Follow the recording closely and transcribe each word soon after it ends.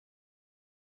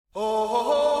It's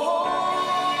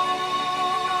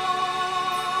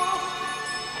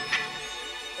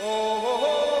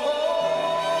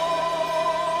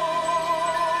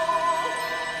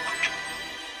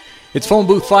Phone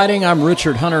Booth Fighting. I'm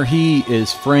Richard Hunter. He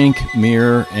is Frank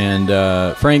Mir.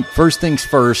 And Frank, first things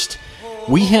first,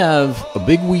 we have a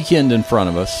big weekend in front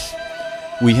of us.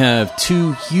 We have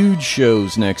 2 huge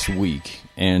shows next week.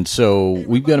 And so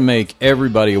we've got to make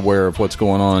everybody aware of what's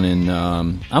going on. And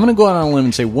I'm going to go out on a limb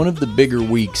and say one of the bigger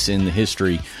weeks in the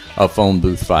history of Phone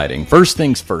Booth Fighting. First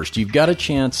things first, you've got a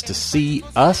chance to see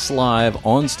us live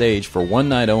on stage for one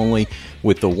night only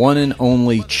with the one and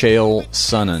only Chael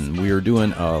Sonnen. We are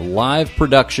doing a live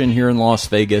production here in Las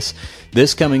Vegas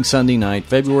this coming Sunday night,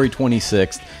 February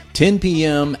 26th, 10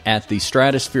 p.m. at the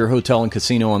Stratosphere Hotel and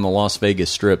Casino on the Las Vegas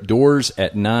Strip. Doors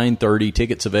at 9:30.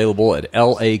 Tickets available at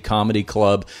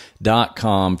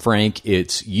lacomedyclub.com. Frank,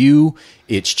 it's you,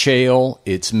 it's Chael,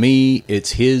 it's me,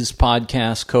 it's his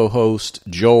podcast co-host,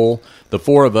 Joel, the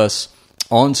 4 of us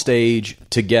on stage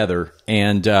together.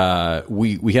 And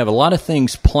we have a lot of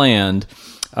things planned.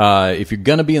 If you're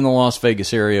going to be in the Las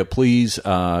Vegas area, please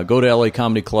go to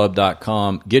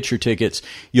lacomedyclub.com, get your tickets.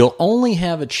 You'll only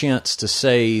have a chance to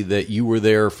say that you were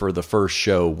there for the first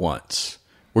show once.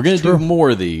 We're going to do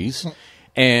more of these,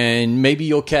 and maybe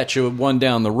you'll catch one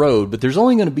down the road, but there's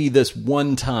only going to be this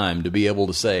one time to be able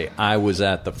to say, I was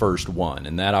at the first one,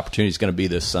 and that opportunity is going to be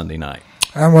this Sunday night.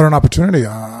 And what an opportunity.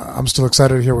 I'm still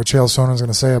excited to hear what Chael Sonnen is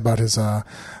going to say about his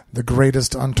the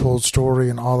greatest untold story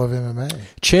in all of MMA.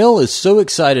 Chael is so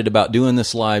excited about doing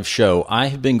this live show. I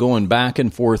have been going back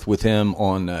and forth with him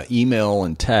on email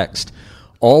and text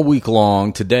all week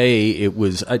long. Today, it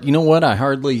was, you know what? I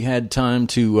hardly had time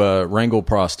to wrangle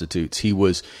prostitutes. He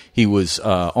was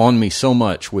on me so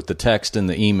much with the text and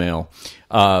the email.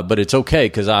 But it's okay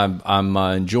because I'm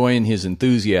enjoying his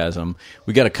enthusiasm.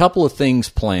 We got a couple of things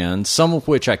planned, some of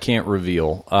which I can't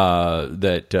reveal,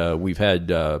 that we've had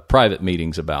private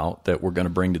meetings about that we're going to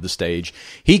bring to the stage.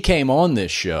 He came on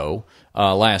this show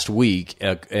last week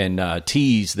and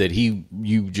teased that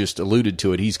you just alluded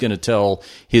to it. He's going to tell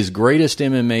his greatest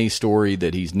MMA story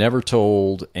that he's never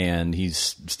told, and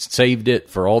he's saved it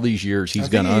for all these years. He's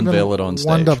going to unveil it on stage.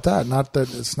 Wound up that, not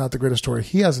that it's not the greatest story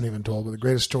he hasn't even told, but the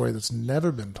greatest story that's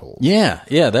never been told. Yeah,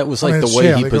 that was like the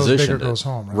way he positioned it. Goes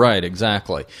home, right? Right,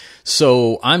 exactly.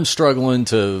 So I'm struggling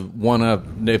to one-up.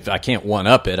 If I can't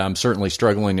one-up it, I'm certainly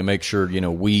struggling to make sure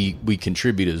we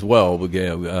contribute as well.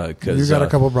 Because you got a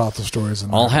couple of brothel stories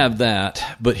in there. I'll have that.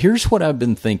 But here's what I've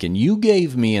been thinking. You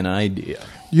gave me an idea.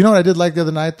 You know what I did like the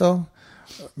other night, though?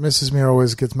 Mrs. Mir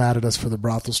always gets mad at us for the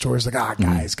brothel stories. Like,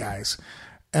 guys.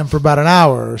 And for about an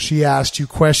hour, she asked you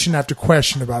question after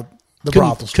question about the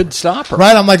brothel story. Could stop her.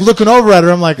 Right? I'm like looking over at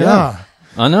her. I'm like,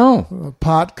 I know. A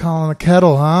pot calling a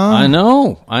kettle, huh? I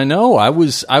know. I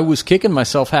was kicking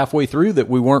myself halfway through that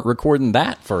we weren't recording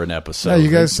that for an episode. Yeah,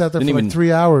 you guys sat there for like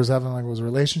 3 hours having it was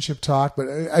relationship talk, but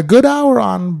a good hour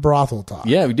on brothel talk.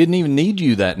 Yeah, we didn't even need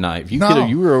you that night.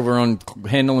 You were over on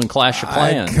handling Clash of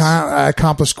Clans. I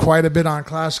accomplished quite a bit on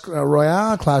Clash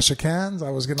Royale, Clash of Clans.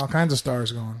 I was getting all kinds of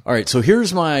stars going. All right, so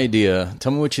here's my idea.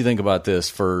 Tell me what you think about this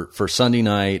for Sunday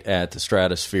night at the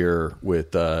Stratosphere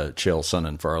with Chael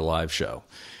Sonnen for our live show.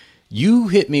 You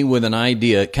hit me with an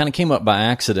idea. It kind of came up by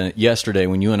accident yesterday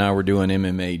when you and I were doing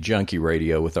MMA Junkie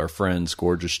Radio with our friends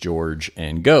Gorgeous George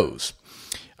and Goes.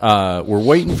 We're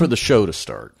waiting for the show to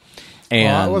start.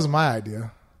 And that wasn't my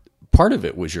idea. Part of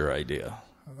it was your idea.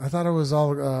 I thought it was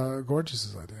all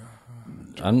Gorgeous's idea.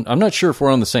 I'm not sure if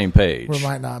we're on the same page. We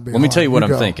might not be. Let me tell you what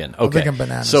I'm thinking. Okay. I'm thinking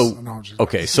bananas.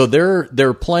 So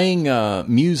they're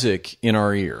playing music in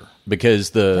our ear. Because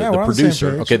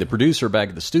the producer back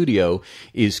at the studio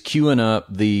is queuing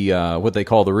up the what they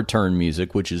call the return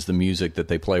music, which is the music that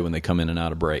they play when they come in and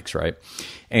out of breaks, right?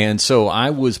 And so I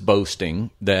was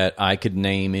boasting that I could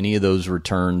name any of those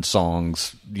return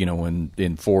songs,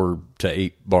 in 4 to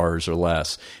 8 bars or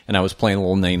less, and I was playing a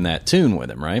little Name That Tune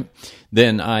with him, right?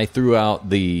 Then I threw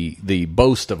out the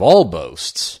boast of all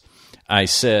boasts. I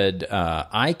said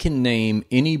I can name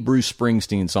any Bruce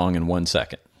Springsteen song in 1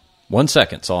 second. 1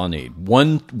 second's all I need.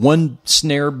 One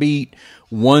snare beat,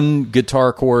 one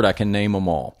guitar chord, I can name them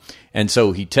all. And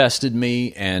so he tested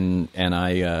me, and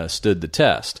I stood the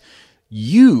test.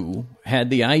 You had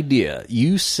the idea.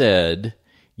 You said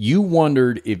you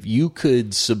wondered if you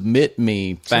could submit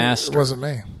me faster. It wasn't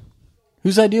me.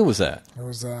 Whose idea was that? It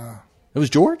was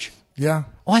George? Yeah.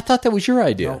 Oh, I thought that was your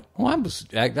idea. No. Well,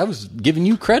 I was giving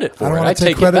you credit for it. I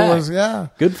take take it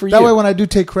back. Good for you. That way, when I do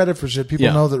take credit for shit,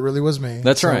 people know that it really was me.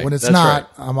 That's right. When it's not,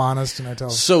 I'm honest and I tell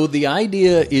them. So the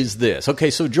idea is this.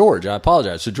 Okay, so George, I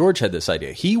apologize. So George had this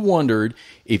idea. He wondered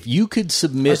if you could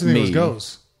submit me. It was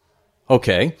Goes.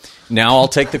 Okay, now I'll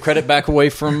take the credit back away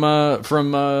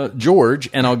from George,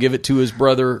 and I'll give it to his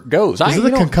brother Goes. Is it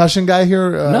the concussion guy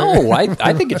here? No,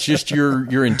 I think it's just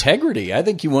your integrity. I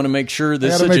think you want to make sure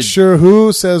this. Got to make sure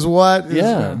who says what.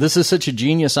 This is such a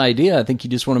genius idea. I think you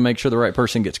just want to make sure the right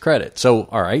person gets credit. So,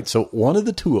 all right. So one of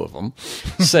the two of them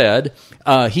said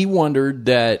he wondered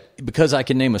that because I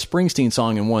can name a Springsteen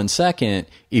song in 1 second,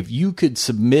 if you could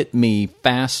submit me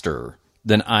faster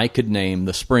than I could name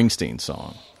the Springsteen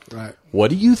song. Right.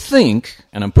 What do you think?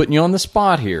 And I'm putting you on the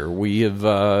spot here. We've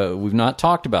not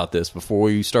talked about this before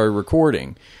we started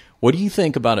recording. What do you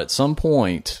think about at some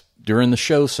point during the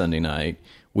show Sunday night,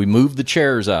 we move the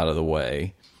chairs out of the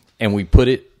way and we put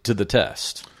it to the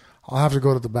test? I'll have to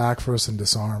go to the back first and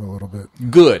disarm a little bit.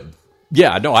 Good.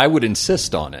 Yeah, no, I would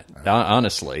insist on it,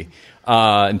 honestly.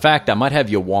 In fact, I might have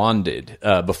you wanded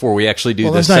before we actually do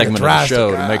this segment of the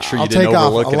show to make sure you didn't overlook it.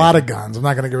 I'll take off a lot of guns. I'm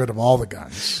not going to get rid of all the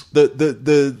guns.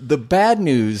 The bad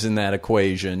news in that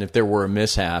equation, if there were a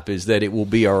mishap, is that it will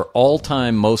be our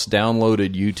all-time most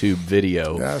downloaded YouTube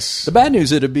video. Yes. The bad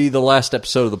news, it'll be the last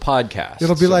episode of the podcast.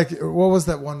 It'll be like, what was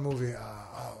that one movie?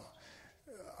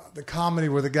 The comedy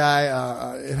where the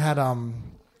guy, it had...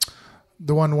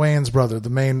 the one Wayans brother,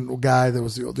 the main guy that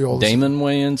was the oldest. Damon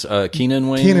Wayans? Keenan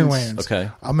Wayans? Keenan Wayans. Okay.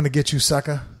 I'm going to get you,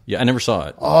 sucker. Yeah, I never saw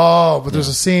it. Oh, but there's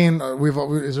a scene.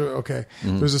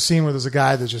 There's a scene where there's a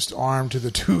guy that's just armed to the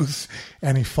tooth,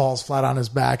 and he falls flat on his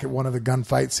back at one of the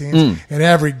gunfight scenes, and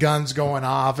every gun's going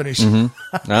off, and he's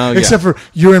except for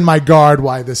you're in my guard.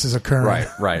 Why this is occurring?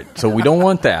 Right. So we don't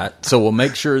want that. So we'll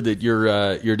make sure that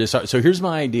you're So here's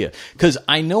my idea, because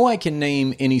I know I can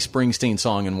name any Springsteen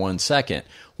song in 1 second.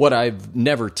 What I've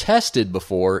never tested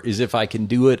before is if I can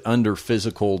do it under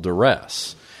physical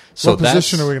duress. So what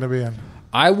position are we going to be in?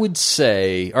 I would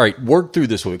say, all right, work through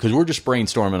this week, because we're just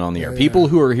brainstorming on the air. People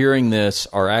who are hearing this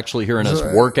are actually hearing us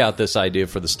work out this idea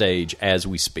for the stage as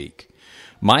we speak.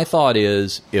 My thought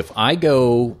is, if I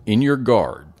go in your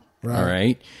guard, all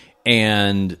right,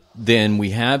 and then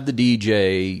we have the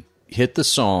DJ hit the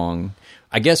song,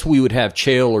 I guess we would have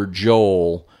Chael or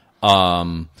Joel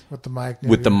with the mic.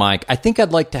 With the mic. I think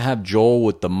I'd like to have Joel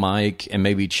with the mic, and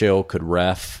maybe Chael could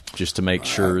ref just to make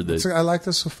sure that... I like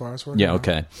this so far. It's working. Yeah,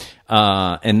 okay.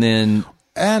 And then...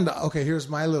 And, okay, here's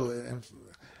my little...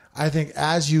 I think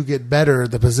as you get better,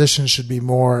 the position should be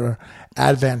more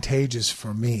advantageous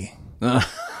for me.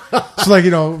 So, like,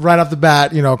 right off the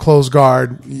bat, close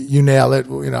guard, you nail it,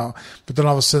 but then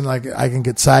all of a sudden, like, I can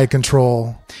get side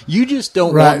control. You just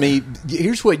don't want me.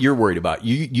 Here's what you're worried about.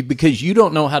 You because you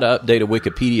don't know how to update a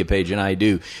Wikipedia page, and I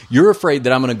do. You're afraid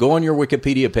that I'm going to go on your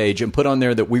Wikipedia page and put on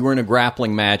there that we were in a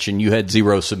grappling match and you had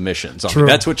 0 submissions. True.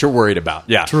 That's what you're worried about.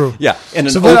 Yeah. True. Yeah. In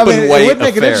an open way it would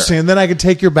make it interesting, and then I could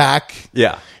take your back.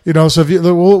 Yeah. So if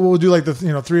we'll do like the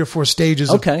 3 or 4 stages.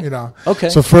 Okay. Okay.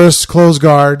 So first close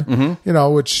guard,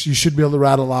 which you should be able to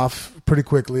rattle off pretty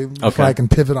quickly before I can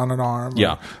pivot on an arm.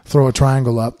 Yeah. Or throw a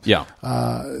triangle up. Yeah.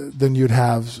 Then you'd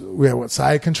have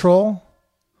side control.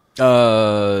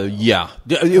 Yeah.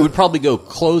 It would probably go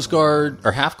close guard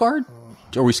or half guard.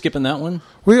 Are we skipping that one?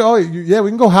 We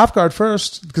can go half guard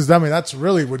first, because that's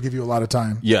really would give you a lot of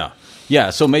time. Yeah. Yeah.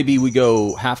 So maybe we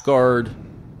go half guard,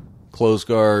 close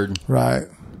guard. Right.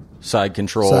 Side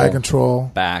control.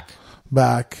 Back.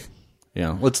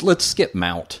 Yeah. Let's skip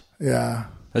mount. Yeah.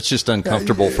 That's just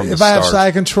uncomfortable from the start. If I have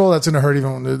side control, that's going to hurt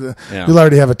even. You'll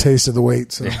already have a taste of the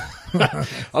weight. So.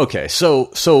 Okay. So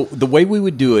the way we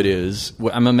would do it is,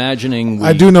 I'm imagining.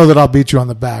 I do know that I'll beat you on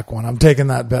the back one. I'm taking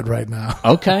that bet right now.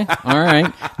 Okay. All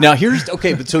right. Now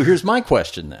here's my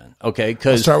question then. Okay.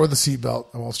 I'll start with the seatbelt.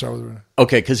 I won't start with.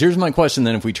 Okay. Because here's my question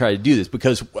then. If we try to do this,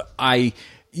 because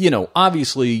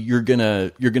obviously you're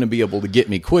gonna be able to get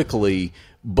me quickly,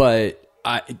 but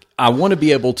I want to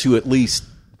be able to at least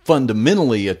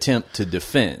fundamentally attempt to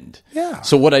defend. Yeah.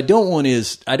 So what I don't want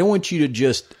you to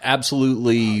just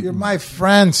absolutely... You're my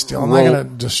friend still. I'm not going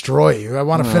to destroy you. I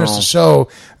want to finish the show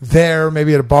there,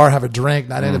 maybe at a bar, have a drink,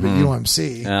 not end up at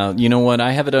UMC. You know what?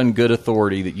 I have it on good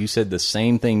authority that you said the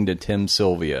same thing to Tim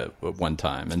Sylvia at one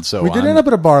time. And so we did end up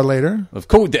at a bar later. Of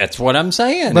course. That's what I'm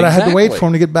saying. But I had to wait for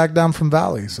him to get back down from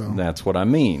Valley. So that's what I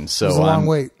mean. So it was a long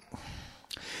wait.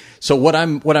 So what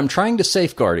I'm trying to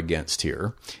safeguard against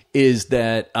here is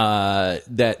that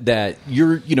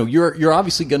you're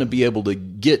obviously going to be able to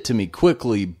get to me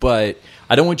quickly, but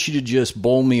I don't want you to just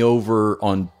bowl me over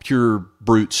on pure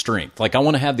brute strength. Like, I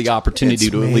want to have the opportunity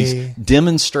to at least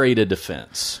demonstrate a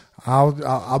defense.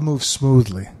 I'll move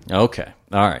smoothly. Okay.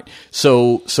 All right.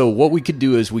 So what we could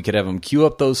do is we could have them cue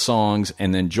up those songs,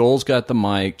 and then Joel's got the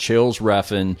mic, Chael's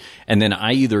reffing, and then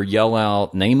I either yell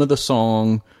out name of the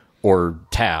song or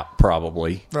tap,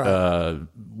 probably. Right.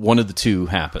 One of the two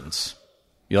happens.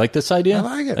 You like this idea? I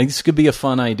like it. I think this could be a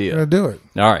fun idea. We're going to do it.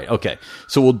 All right. Okay.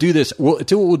 So we'll do this. We'll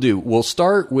do what we'll do. We'll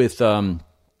start with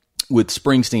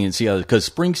Springsteen and see how, because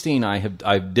Springsteen,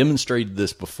 I've demonstrated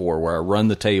this before where I run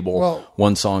the table. Well,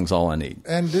 one song's all I need.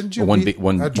 And didn't you one beat a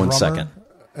drummer 1 second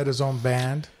at his own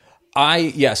band?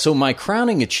 So my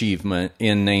crowning achievement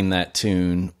in Name That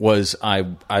Tune was I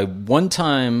one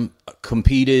time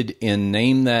competed in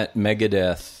Name That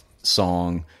Megadeth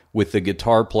song with the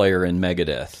guitar player in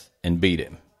Megadeth and beat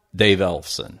him, Dave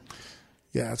Ellefson.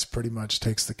 Yeah, it's pretty much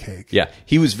takes the cake. Yeah,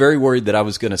 he was very worried that I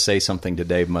was going to say something to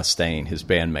Dave Mustaine, his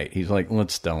bandmate. He's like,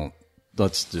 let's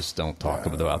just don't talk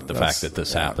about the fact that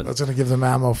this happened. That's going to give them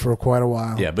ammo for quite a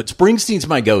while. Yeah, but Springsteen's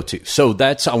my go-to. So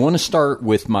I want to start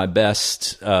with my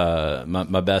best,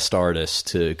 my best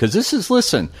artist, because this is,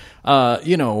 listen,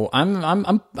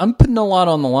 I'm putting a lot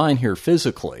on the line here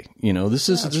physically. This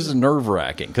is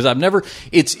nerve-wracking because I've never.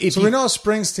 We know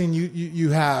Springsteen,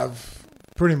 you have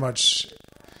pretty much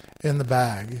in the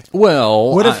bag.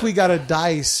 Well, what if we got a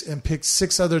dice and picked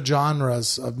 6 other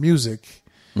genres of music?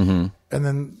 Mm-hmm. And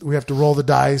then we have to roll the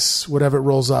dice. Whatever it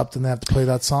rolls up, then they have to play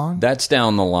that song. That's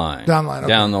down the line. Okay.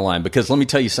 Down the line. Because let me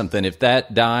tell you something. If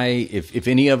that die, if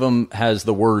any of them has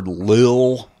the word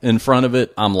Lil in front of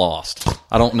it, I'm lost.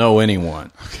 I don't know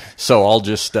anyone. Okay. So I'll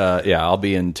just, I'll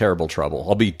be in terrible trouble.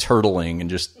 I'll be turtling and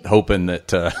just hoping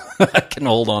that I can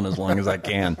hold on as long as I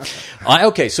can.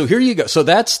 Okay, so here you go. So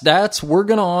we're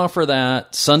going to offer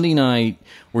that Sunday night.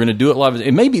 We're going to do it live.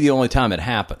 It may be the only time it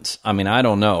happens. I mean, I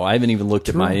don't know. I haven't even looked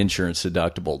at my insurance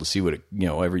deductible to see what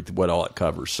what all it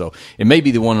covers. So it may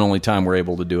be the one and only time we're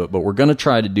able to do it. But we're going to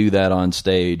try to do that on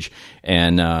stage.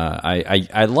 And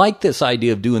I like this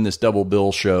idea of doing this double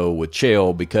bill show with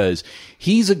Chael because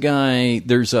he's a guy.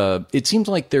 It seems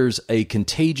like there's a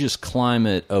contagious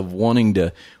climate of wanting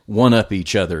to one up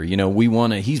each other.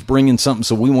 He's bringing something,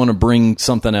 so we want to bring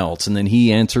something else, and then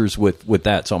he answers with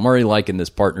that. So I'm already liking this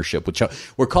partnership with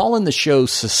Chael. We're calling the show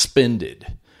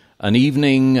Suspended. An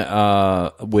evening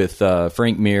with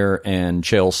Frank Mir and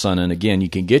Chael Sonnen. Again, you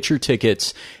can get your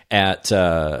tickets at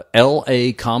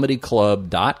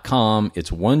lacomedyclub.com.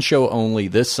 It's one show only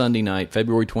this Sunday night,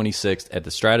 February 26th, at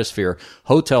the Stratosphere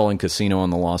Hotel and Casino on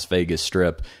the Las Vegas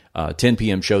Strip. 10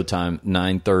 p.m. showtime,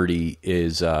 9:30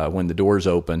 is when the doors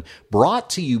open.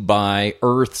 Brought to you by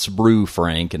Earth's Brew,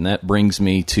 Frank, and that brings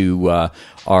me to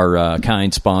our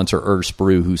kind sponsor, Earth's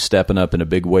Brew, who's stepping up in a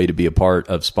big way to be a part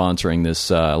of sponsoring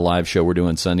this live show we're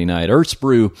doing Sunday night. Earth's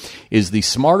Brew is the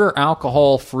smarter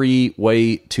alcohol-free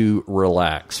way to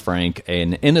relax, Frank,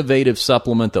 an innovative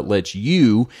supplement that lets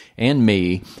you and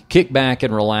me kick back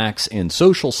and relax in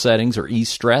social settings or ease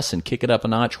stress and kick it up a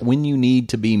notch when you need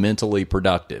to be mentally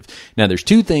productive. Now, there's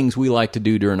 2 things we like to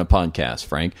do during a podcast,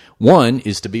 Frank. One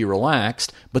is to be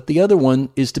relaxed, but the other one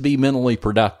is to be mentally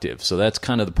productive. So that's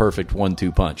kind of the perfect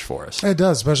 1-2 punch for us. It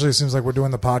does, especially it seems like we're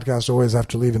doing the podcast always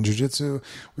after leaving jiu-jitsu.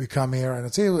 We come here, and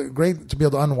it's great to be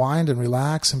able to unwind and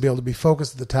relax and be able to be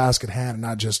focused at the task at hand and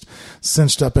not just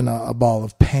cinched up in a ball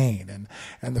of pain.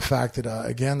 And the fact that,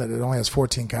 again, that it only has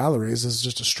 14 calories is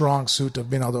just a strong suit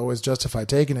of being able to always justify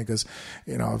taking it because,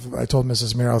 if I told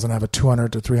Mrs. Mir I was going to have a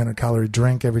 200 to 300 calorie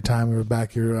drink every time we were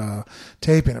back here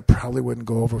taping, it probably wouldn't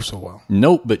go over so well.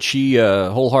 Nope, but she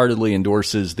wholeheartedly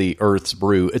endorses the Earth's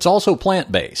Brew. It's also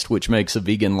plant-based, which makes a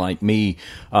vegan like me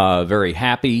very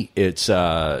happy. It's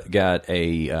got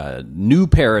a new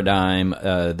paradigm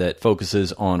that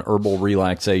focuses on herbal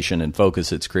relaxation and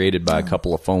focus. It's created by a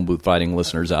couple of phone booth fighting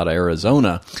listeners out of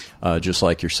Arizona, just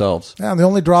like yourselves. Yeah, and the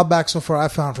only drawback so far I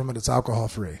found from it, it's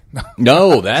alcohol-free.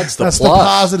 No, that's the that's plus. The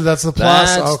positive. That's the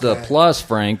plus. That's the plus,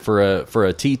 Frank, for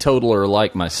a teetotaler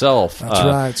like myself. That's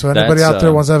right. So anybody out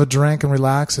there wants to have a drink and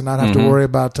relax and not have to worry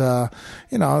about, I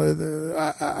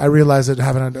realize that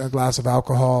having a glass of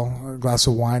alcohol, a glass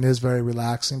of wine is very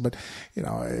relaxing, but,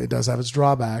 it does have its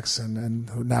drawbacks.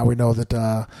 And now we know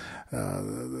that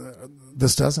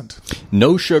this doesn't.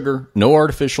 No sugar, no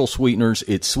artificial sweeteners.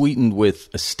 It's sweetened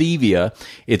with stevia.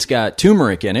 It's got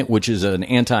turmeric in it, which is an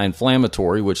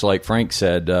anti-inflammatory, which, like Frank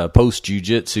said,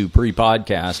 post-jiu-jitsu,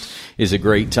 pre-podcast is a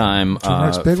great time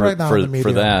big right now in the media.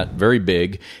 For that. Very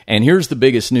big. And here's the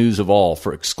biggest news of all.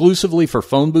 Exclusively for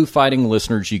Phone Booth Fighting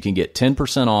listeners, you can get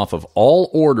 10% off of all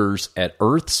orders at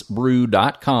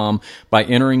earthsbrew.com by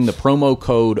entering the promo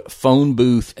code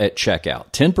PhoneBooth at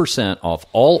checkout. 10% off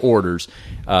all orders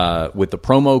with the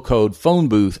promo code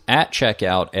PhoneBooth at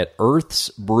checkout at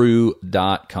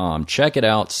earthsbrew.com. Check it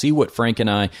out. See what Frank and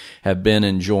I have been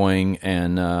enjoying.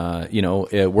 And,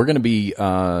 we're going to be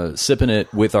sipping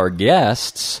it with our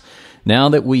guests now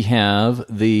that we have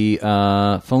the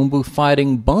Phone Booth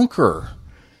Fighting Bunker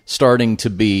starting to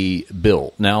be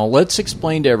built. Now, let's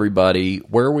explain to everybody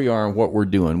where we are and what we're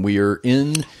doing.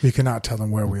 We cannot tell them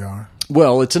where we are.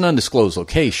 Well, it's an undisclosed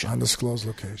location. Undisclosed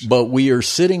location. But we are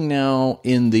sitting now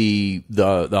in the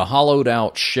hollowed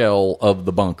out shell of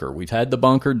the bunker. We've had the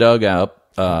bunker dug up.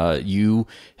 You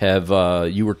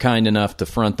were kind enough to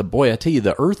front the boy. I tell you,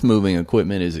 the earth moving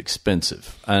equipment is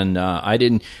expensive, and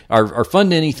our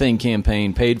Fund Anything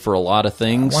campaign paid for a lot of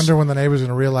things. I wonder when the neighbors are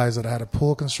going to realize that I had a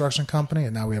pool construction company,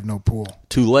 and now we have no pool.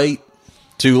 Too late.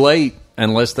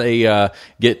 Unless they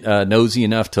get nosy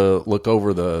enough to look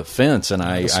over the fence, and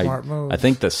I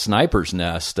think the sniper's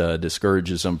nest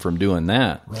discourages them from doing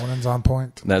that. Ronan's on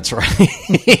point. That's right.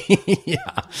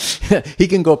 Yeah, he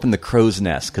can go up in the crow's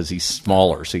nest because he's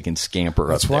smaller, so he can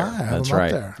scamper up there. That's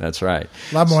right. There. That's right.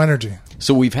 A lot more energy.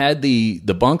 So we've had the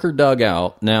bunker dug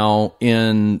out now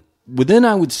within,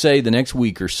 I would say, the next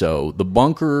week or so, the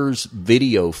bunker's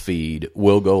video feed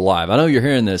will go live. I know you're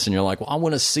hearing this and you're like, well, I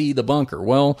want to see the bunker.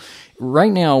 Well,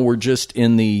 right now we're just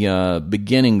in the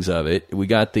beginnings of it. We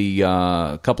got the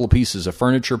couple of pieces of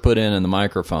furniture put in and the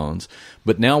microphones.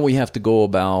 But now we have to go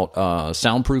about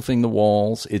soundproofing the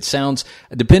walls. It sounds,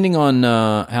 depending on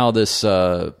how this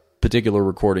particular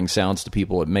recording sounds to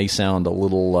people, it may sound a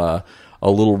little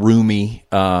roomy,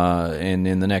 and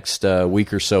in the next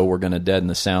week or so, we're going to deaden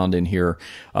the sound in here,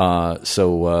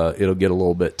 so it'll get a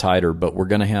little bit tighter. But we're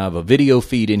going to have a video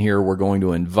feed in here. We're going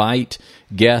to invite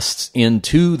guests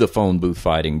into the phone booth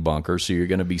fighting bunker, so you're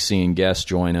going to be seeing guests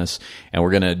join us, and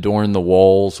we're going to adorn the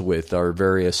walls with our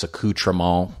various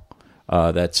accoutrements.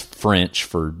 That's French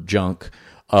for junk.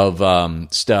 Of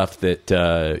stuff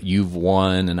that you've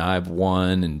won and I've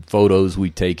won, and photos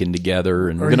we've taken together,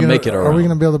 and we're going to make it our own. Are we going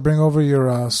to be able to bring over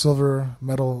your silver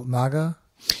medal Naga?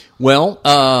 Well,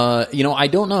 I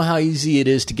don't know how easy it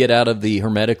is to get out of the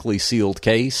hermetically sealed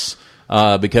case.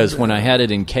 Because when I had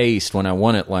it encased, when I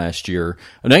won it last year,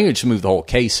 I'm not going to just move the whole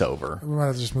case over. We might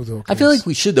have to just move the whole case. I feel like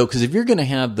we should, though, because if you're going to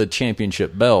have the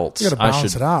championship belts, you got to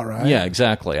balance it out, right? Yeah,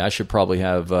 exactly. I should probably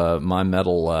have my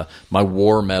medal, my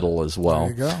war medal as well.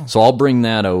 There you go. So I'll bring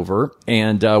that over,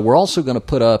 and we're also going to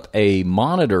put up a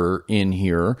monitor in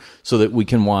here so that we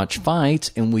can watch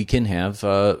fights and we can have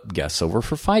guests over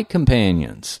for fight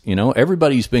companions.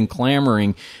 Everybody's been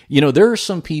clamoring. There are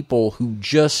some people who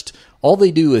just all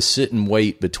they do is sit and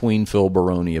wait between Phil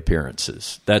Baroni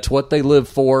appearances. That's what they live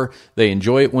for. They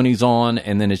enjoy it when he's on,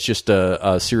 and then it's just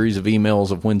a series of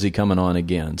emails of when's he coming on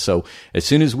again. So as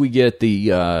soon as we get the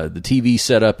TV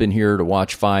set up in here to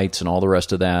watch fights and all the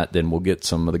rest of that, then we'll get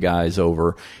some of the guys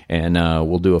over, and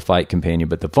we'll do a fight companion.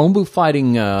 But the phone booth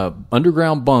fighting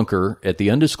underground bunker at the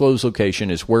undisclosed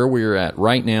location is where we're at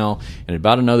right now. In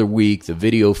about another week, the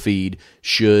video feed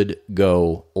should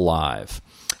go live.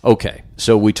 Okay,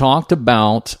 so we talked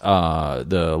about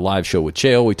the live show with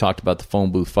Chael. We talked about the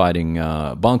phone booth fighting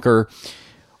bunker.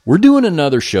 We're doing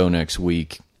another show next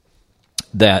week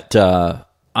that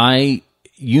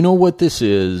you know what this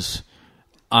is.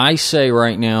 I say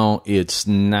right now it's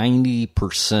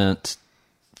 90%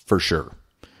 for sure.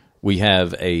 We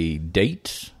have a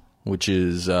date, which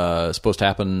is supposed to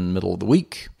happen middle of the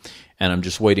week. And I'm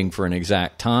just waiting for an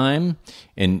exact time.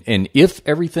 And if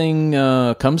everything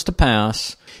comes to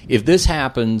pass, if this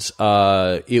happens,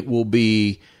 it will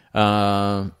be,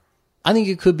 I think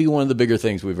it could be one of the bigger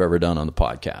things we've ever done on the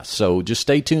podcast. So just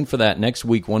stay tuned for that next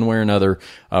week, one way or another.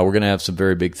 We're going to have some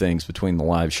very big things between the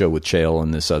live show with Chael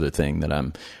and this other thing that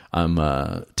I'm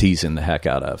teasing the heck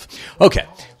out of. Okay,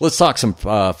 let's talk some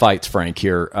fights, Frank,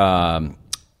 here.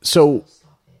 So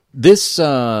this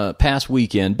past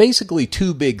weekend, basically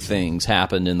two big things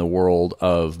happened in the world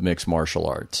of mixed martial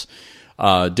arts.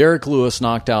 Derrick Lewis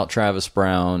knocked out Travis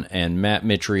Browne, and Matt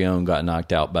Mitrione got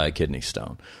knocked out by a kidney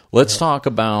stone. Let's talk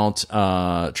about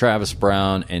Travis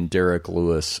Browne and Derrick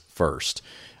Lewis first.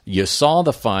 You saw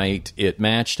the fight. It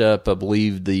matched up, I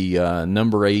believe, the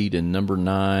number 8 and number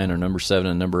 9, or number 7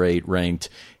 and number 8 ranked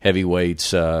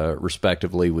heavyweights,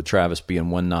 respectively, with Travis being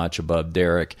one notch above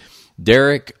Derrick.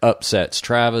 Derrick upsets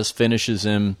Travis, finishes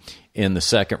him in the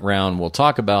second round. We'll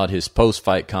talk about his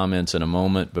post-fight comments in a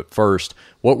moment, but first,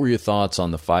 what were your thoughts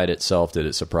on the fight itself? Did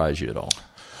it surprise you at all?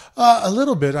 A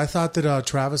little bit. I thought that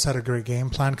Travis had a great game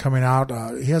plan coming out.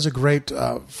 He has a great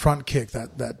front kick,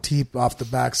 that teep off the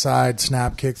backside,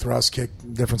 snap kick, thrust kick.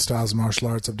 Different styles of martial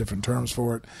arts have different terms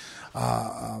for it.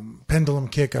 Pendulum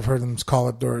kick, I've heard them call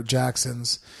it, or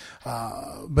Jackson's.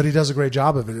 But he does a great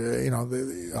job of it.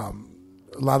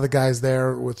 a lot of the guys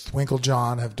there with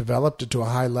Winklejohn have developed it to a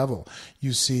high level.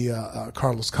 You see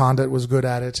Carlos Condit was good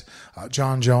at it.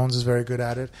 John Jones is very good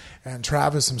at it. And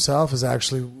Travis himself is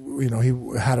actually,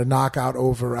 he had a knockout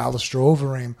over Alistair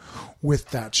Overeem with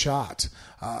that shot.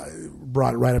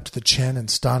 Brought it right up to the chin and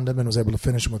stunned him and was able to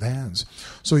finish him with hands.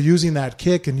 So using that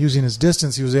kick and using his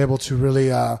distance, he was able to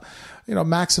really,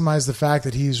 maximize the fact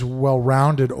that he's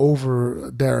well-rounded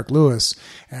over Derrick Lewis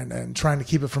and trying to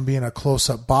keep it from being a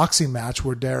close-up boxing match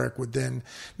where Derrick would then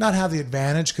not have the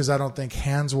advantage because I don't think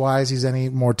hands-wise he's any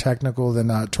more technical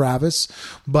than Travis,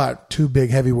 but two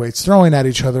big heavyweights throwing at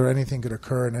each other, anything could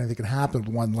occur and anything can happen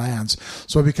when one lands.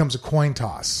 So it becomes a coin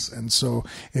toss. And so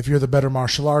if you're the better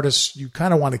martial artist, you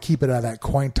kind of want to keep it out of that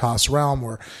coin toss realm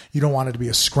where you don't want it to be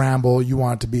a scramble. You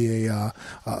want it to be a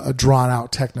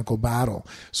drawn-out technical battle.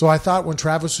 So I thought when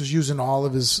Travis was using all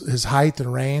of his height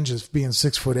and range as being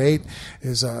 6'8",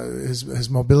 his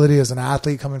mobility as an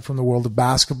athlete coming from the world of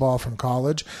basketball from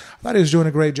college, I thought he was doing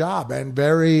a great job and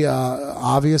very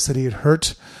obvious that he had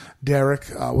hurt Derrick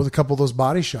with a couple of those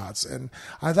body shots. And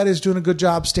I thought he was doing a good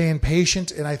job staying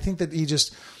patient. And I think that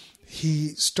he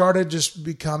started just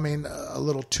becoming a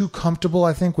little too comfortable,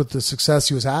 I think, with the success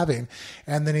he was having.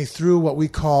 And then he threw what we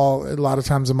call, a lot of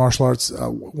times in martial arts,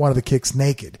 one of the kicks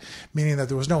naked, meaning that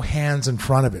there was no hands in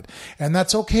front of it. And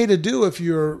that's okay to do if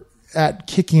you're at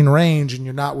kicking range and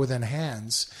you're not within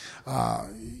hands.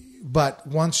 But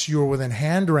once you're within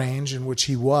hand range, in which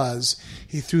he was,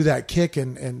 he threw that kick.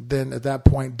 And then at that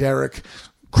point, Derrick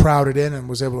crowded in and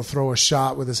was able to throw a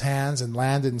shot with his hands and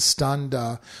landed and stunned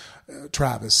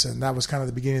Travis, and that was kind of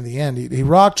the beginning of the end. He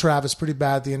rocked Travis pretty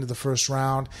bad at the end of the first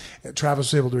round.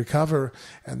 Travis was able to recover,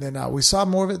 and then we saw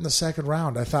more of it in the second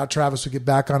round. I thought Travis would get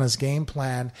back on his game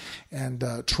plan and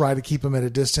try to keep him at a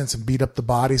distance and beat up the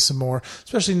body some more,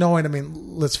 especially knowing,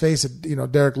 let's face it,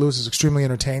 Derrick Lewis is extremely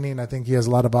entertaining. I think he has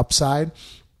a lot of upside.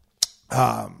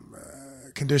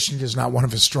 Conditioning is not one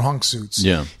of his strong suits.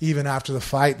 Yeah. Even after the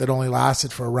fight that only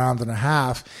lasted for a round and a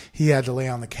half, he had to lay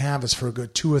on the canvas for a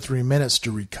good 2 or 3 minutes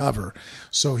to recover.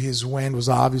 So his wind was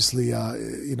obviously,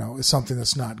 something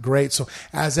that's not great. So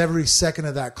as every second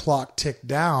of that clock ticked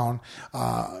down,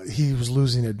 he was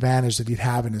losing advantage that he'd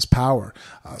have in his power.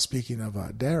 Speaking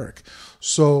of Derrick.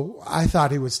 So I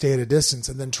thought he would stay at a distance.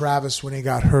 And then Travis, when he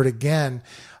got hurt again,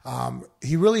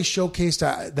 he really showcased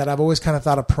that I've always kind of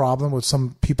thought a problem with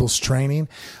some people's training.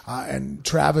 And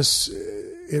Travis,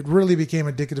 it really became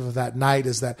indicative of that night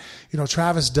is that,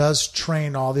 Travis does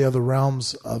train all the other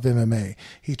realms of MMA.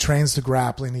 He trains the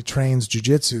grappling, he trains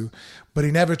jiu-jitsu, but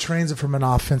he never trains it from an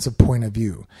offensive point of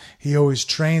view. He always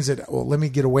trains it, well, let me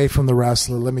get away from the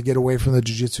wrestler, let me get away from the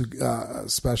jiu-jitsu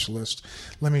specialist,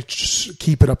 let me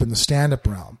keep it up in the stand-up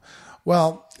realm.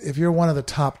 Well, if you're one of the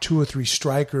top 2 or 3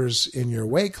 strikers in your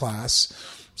weight class,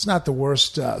 it's not the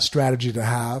worst strategy to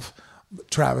have.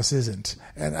 Travis isn't.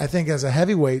 And I think as a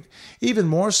heavyweight, even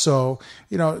more so,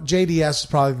 JDS is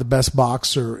probably the best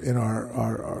boxer in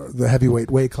the heavyweight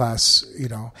weight class,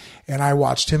 and I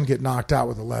watched him get knocked out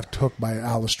with a left hook by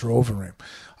Alistair Overeem.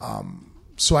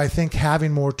 So I think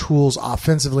having more tools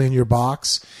offensively in your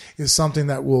box is something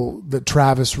that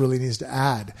Travis really needs to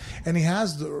add. And he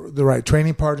has the right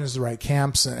training partners, the right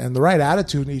camps, and the right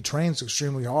attitude, and he trains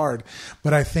extremely hard.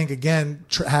 But I think, again,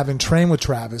 having trained with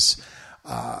Travis,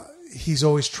 he's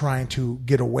always trying to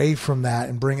get away from that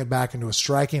and bring it back into a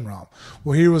striking realm.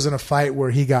 Well, he was in a fight where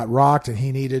he got rocked and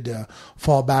he needed to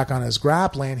fall back on his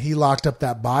grappling. He locked up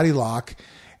that body lock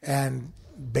and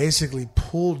basically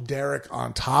pulled Derrick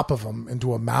on top of him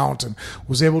into a mount and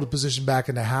was able to position back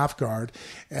into half guard.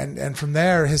 And from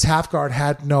there, his half guard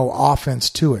had no offense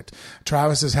to it.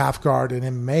 Travis's half guard in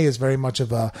MMA is very much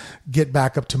of a get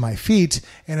back up to my feet.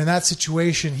 And in that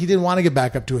situation, he didn't want to get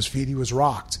back up to his feet. He was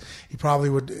rocked. He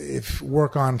probably would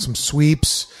work on some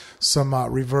sweeps, some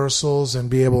reversals,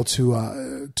 and be able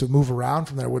to move around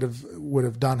from there would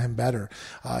have done him better.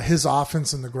 His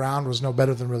offense in the ground was no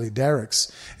better than really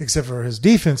Derrick's, except for his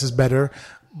defense is better.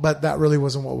 But that really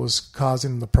wasn't what was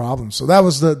causing the problem. So that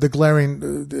was the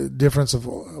glaring difference of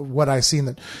what I seen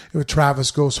that if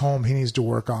Travis goes home, he needs to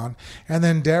work on. And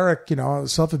then Derrick,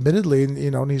 self-admittedly,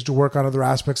 needs to work on other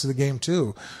aspects of the game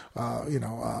too.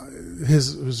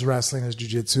 His wrestling, his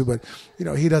jiu-jitsu, but,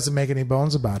 he doesn't make any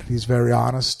bones about it. He's very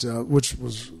honest, which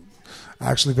was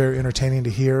actually very entertaining to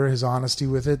hear his honesty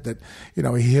with it, that, you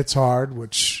know, he hits hard,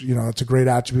 which, you know, it's a great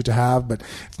attribute to have, but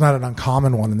it's not an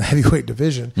uncommon one in the heavyweight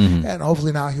division. And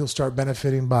hopefully now he'll start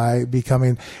benefiting by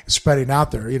spreading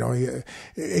out there. You know,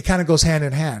 it kind of goes hand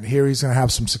in hand. Here he's going to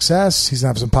have some success. He's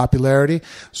going to have some popularity.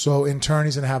 So in turn,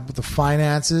 he's going to have the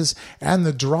finances and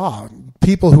the draw.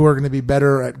 People who are going to be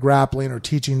better at grappling or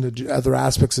teaching the other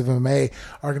aspects of MMA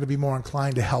are going to be more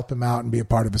inclined to help him out and be a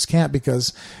part of his camp,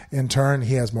 because in turn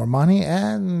he has more money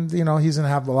and, you know, he's going to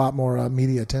have a lot more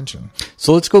media attention.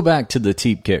 So let's go back to the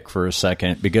teep kick for a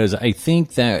second, because I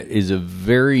think that is a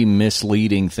very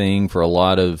misleading thing for a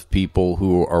lot of people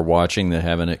who are watching that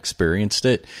haven't experienced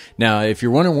it. Now, if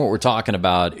you're wondering what we're talking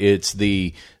about, it's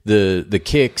the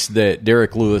kicks that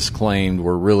Derrick Lewis claimed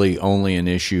were really only an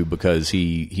issue because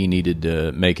he needed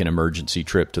to make an emergency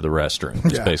trip to the restroom.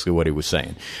 That's basically what he was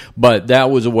saying. But that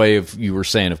was a way of, you were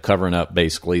saying, of covering up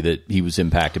basically that he was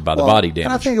impacted by the body damage.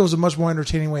 And I think it was a much more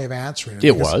entertaining way of answering it.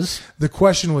 It was. The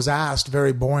question was asked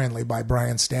very boringly by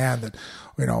Brian Stan that,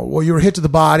 you know, well, you were hit to the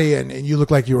body and you look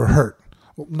like you were hurt.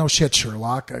 Well, no shit,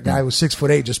 Sherlock. A guy who was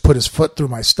 6'8" just put his foot through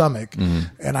my stomach,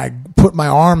 and I put my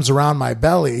arms around my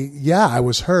belly. Yeah, I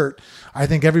was hurt. I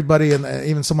think everybody, and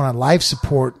even someone on life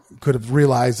support, could have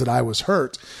realized that I was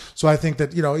hurt. So I think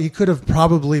that, you know, he could have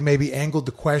probably maybe angled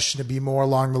the question to be more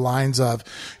along the lines of,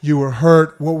 you were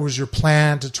hurt. What was your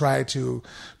plan to try to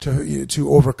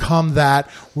overcome that?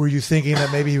 Were you thinking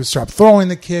that maybe he would stop throwing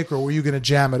the kick, or were you going to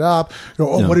jam it up?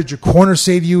 Or what did your corner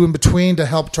say to you in between to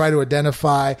help try to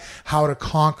identify how to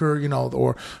conquer, you know,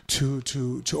 or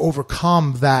to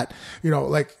overcome that, you know,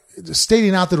 like,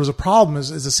 stating out that it was a problem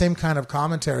is the same kind of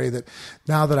commentary that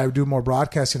now that I do more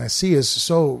broadcasting, I see is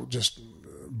so just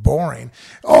boring.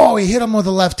 Oh, he hit him with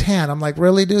the left hand. I'm like,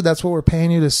 really, dude? That's what we're paying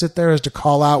you to sit there, is to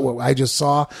call out what I just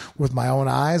saw with my own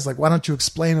eyes? Like, why don't you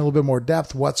explain a little bit more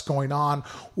depth? What's going on?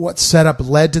 What setup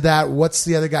led to that? What's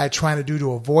the other guy trying to do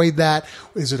to avoid that?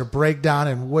 Is it a breakdown?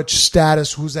 In which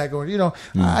status? Who's that going? You know,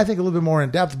 I think a little bit more in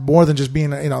depth, more than just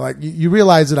being, you know, like, you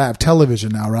realize that I have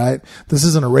television now, right? This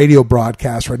isn't a radio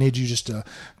broadcast where I need you just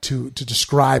to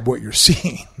describe what you're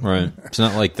seeing. Right. It's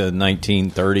not like the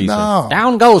 1930s. No.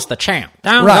 Down goes the champ.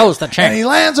 Down goes the champ. And he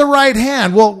lands a right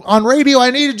hand. Well, on radio,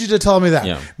 I needed you to tell me that.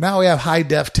 Yeah. Now we have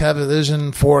high-def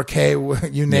television,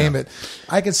 4K, you name it.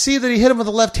 I could see that he hit him with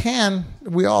the left hand.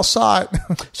 We all saw it.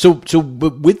 So,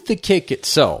 but with the kick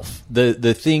itself,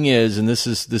 the thing is, and this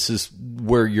is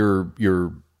where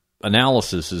your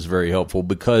analysis is very helpful,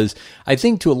 because I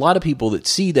think to a lot of people that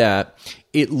see that,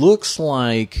 it looks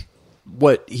like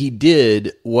what he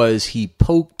did was he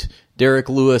poked Derrick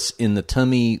Lewis in the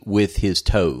tummy with his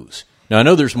toes. Now, I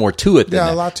know there's more to it than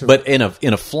that, a lot to but it.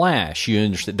 in a flash, you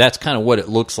understand, that's kind of what it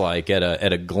looks like at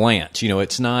a glance. You know,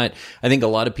 it's not, I think a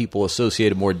lot of people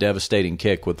associate a more devastating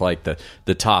kick with like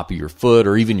the top of your foot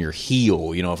or even your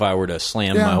heel, you know, if I were to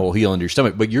slam my whole heel into your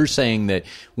stomach. But you're saying that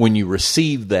when you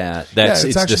receive that, it's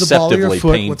actually deceptively the ball of your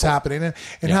foot, painful. what's happening.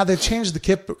 And how they've changed the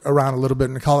kick around a little bit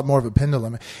and call it more of a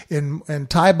pendulum. In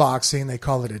Thai boxing, they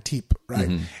call it a teep, right?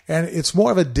 And it's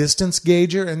more of a distance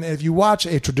gauger. And if you watch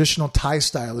a traditional Thai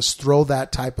stylist throw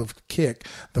that type of kick,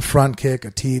 the front kick,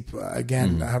 a teep,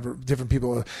 again, different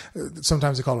people,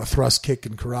 sometimes they call it a thrust kick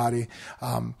in karate.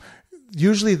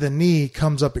 Usually the knee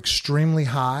comes up extremely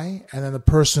high and then the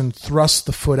person thrusts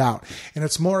the foot out. And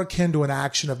it's more akin to an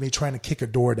action of me trying to kick a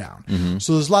door down.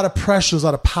 So there's a lot of pressure, there's a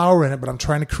lot of power in it, but I'm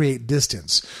trying to create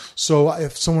distance. So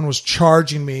if someone was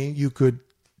charging me, you could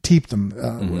teep them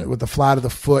with the flat of the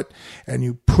foot and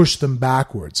you push them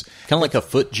backwards. Kind of like a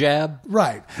foot jab?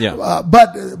 Right. Yeah.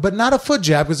 But not a foot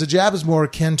jab, because a jab is more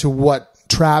akin to what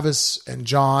Travis and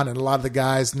John and a lot of the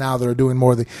guys now that are doing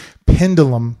more of the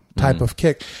pendulum type of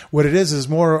kick. What it is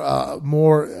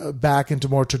more back into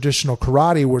more traditional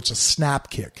karate, where it's a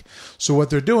snap kick. So what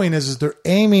they're doing is they're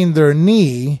aiming their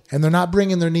knee and they're not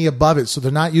bringing their knee above it. So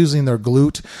they're not using their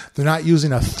glute. They're not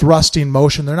using a thrusting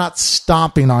motion. They're not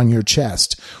stomping on your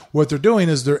chest. What they're doing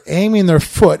is they're aiming their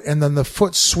foot and then the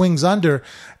foot swings under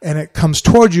and it comes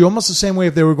towards you almost the same way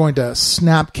if they were going to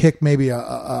snap kick maybe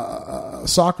a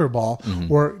soccer ball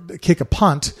or kick a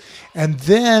punt. And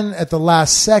then at the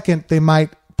last second, they might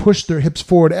push their hips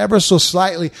forward ever so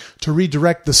slightly to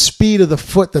redirect the speed of the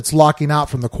foot that's locking out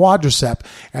from the quadricep.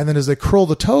 And then as they curl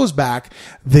the toes back,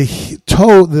 the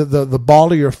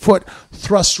ball of your foot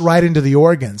thrusts right into the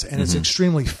organs. And it's an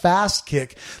extremely fast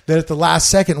kick that at the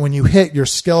last second, when you hit, your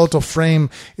skeletal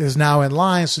frame is now in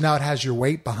line. So now it has your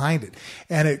weight behind it.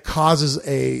 And it causes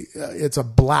it's a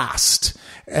blast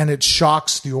and it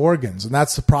shocks the organs. And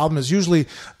that's the problem, is usually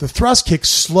the thrust kick's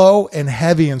slow and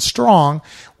heavy and strong,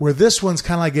 where this one's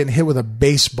kind of like getting hit with a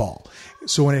baseball.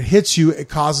 So when it hits you, it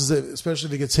causes it, especially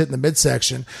if it gets hit in the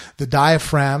midsection, the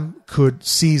diaphragm could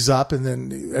seize up, and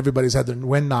then everybody's had their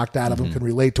wind knocked out of them, can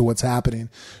relate to what's happening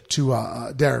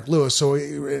to Derrick Lewis. So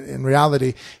in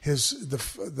reality,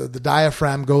 the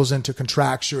diaphragm goes into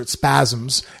contraction, it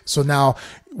spasms. So now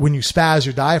when you spaz,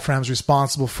 your diaphragm is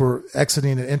responsible for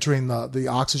exiting and entering the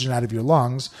oxygen out of your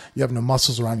lungs. You have no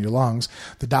muscles around your lungs.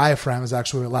 The diaphragm is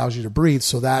actually what allows you to breathe.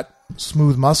 So that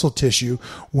smooth muscle tissue,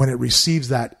 when it receives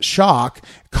that shock,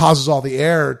 causes all the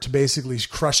air to basically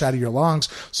crush out of your lungs.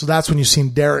 So that's when you've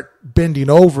seen Derrick bending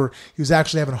over. He was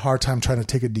actually having a hard time trying to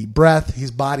take a deep breath.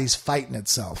 His body's fighting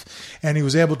itself. And he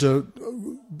was able to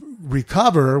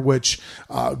recover, which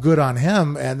good on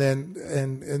him. And then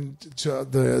and to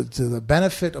the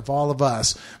benefit of all of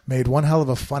us, made one hell of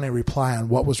a funny reply on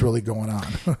what was really going on.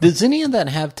 Does any of that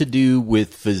have to do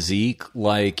with physique?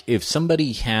 Like if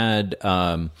somebody had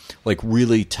like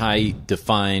really tight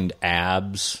defined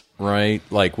abs, right?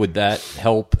 Like would that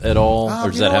help at all? Or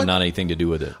does that have not anything to do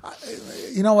with it?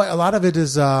 You know what? A lot of it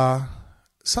is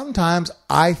sometimes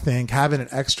I think having an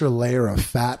extra layer of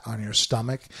fat on your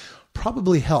stomach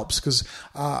probably helps, because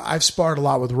I've sparred a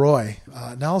lot with Roy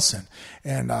Nelson,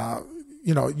 and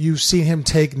you've seen him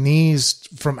take knees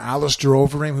from Alistair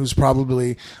Overeem, who's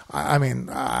probably,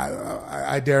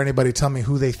 I dare anybody tell me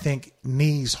who they think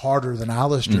knees harder than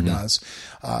Alistair does,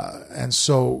 and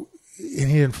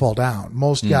he didn't fall down.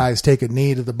 Most guys take a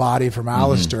knee to the body from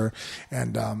Alistair,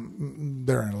 and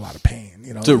they're in a lot of pain.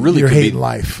 So it really you're could hating be,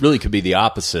 life. Really could be the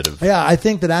opposite of. Yeah, I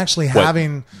think that actually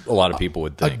having a lot of people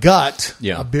would think a gut,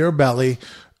 a beer belly,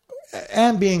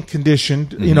 and being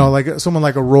conditioned, like someone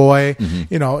like a Roy,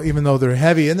 even though they're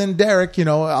heavy, and then Derrick,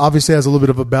 obviously has a little bit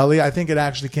of a belly. I think it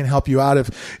actually can help you out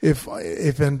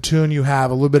if in tune you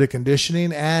have a little bit of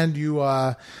conditioning and you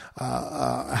have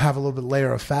a little bit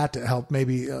layer of fat to help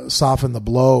maybe soften the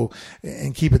blow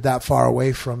and keep it that far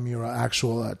away from your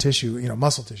actual tissue,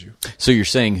 muscle tissue. So you're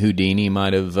saying Houdini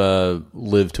might have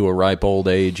lived to a ripe old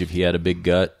age if he had a big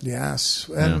gut? Yes.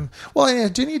 And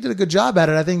Houdini did a good job at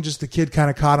it. I think just the kid kind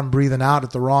of caught him breathing out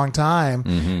at the wrong time.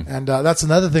 And that's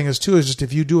another thing is just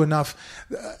if you do enough,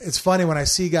 it's funny when I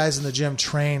see guys in the gym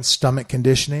train stomach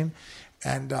conditioning,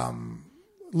 and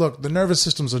look, the nervous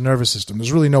system's a nervous system.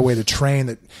 There's really no way to train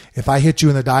that if I hit you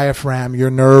in the diaphragm,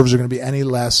 your nerves are going to be any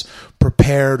less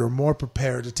prepared or more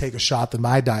prepared to take a shot than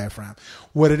my diaphragm.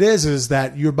 What it is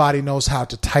that your body knows how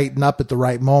to tighten up at the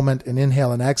right moment and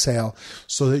inhale and exhale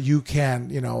so that you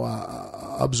can,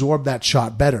 absorb that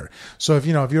shot better. So if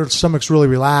your stomach's really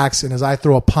relaxed and as I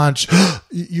throw a punch,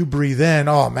 you breathe in,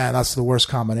 oh man, that's the worst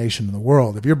combination in the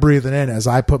world. If you're breathing in as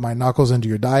I put my knuckles into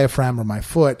your diaphragm or my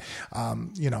foot,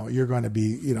 you're going to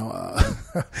be,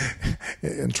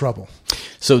 in trouble.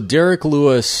 So Derrick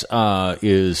Lewis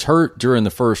is hurt during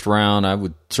the first round. I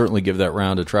would certainly give that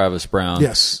round to Travis Browne.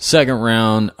 Yes. Second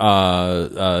round,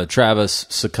 Travis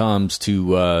succumbs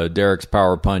to Derrick's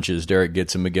power punches. Derrick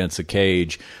gets him against the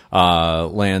cage,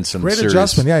 lands some great serious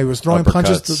adjustment. Yeah, he was throwing uppercuts.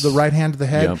 punches to the right hand to the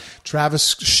head. Yep.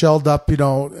 Travis shelled up,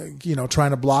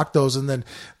 trying to block those, and then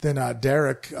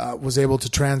Derrick was able to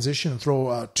transition and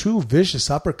throw two vicious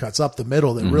uppercuts up the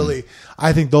middle. That really,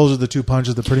 I think those are the two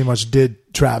punches that pretty much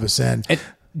did Travis in. And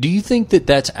do you think that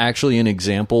that's actually an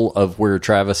example of where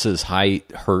Travis's height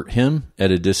hurt him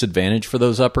at a disadvantage for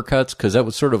those uppercuts? Because that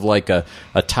was sort of like a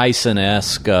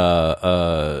Tyson-esque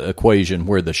equation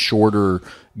where the shorter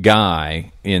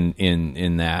guy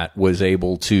in that was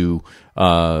able to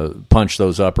punch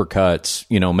those uppercuts.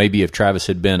 Maybe if Travis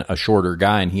had been a shorter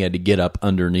guy and he had to get up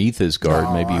underneath his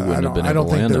guard, maybe he wouldn't have been able to land. I don't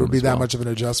think there would be that well. much of an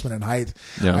adjustment in height.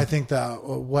 Yeah. I think that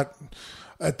what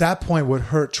at that point what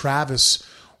hurt Travis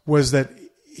was that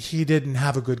he didn't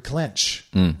have a good clinch.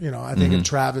 I think if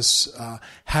Travis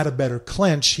had a better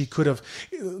clinch, he could have,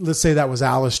 let's say that was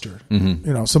Alistair,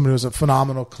 somebody who was a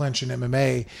phenomenal clinch in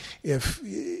MMA. If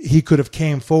he could have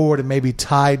came forward and maybe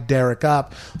tied Derrick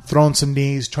up, thrown some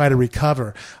knees, try to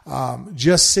recover.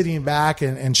 Just sitting back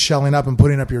and shelling up and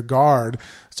putting up your guard,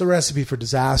 it's a recipe for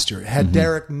disaster. Had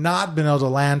Derrick not been able to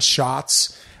land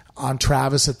shots on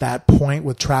Travis at that point,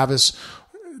 with Travis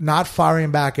not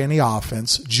firing back any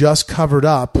offense, just covered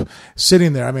up,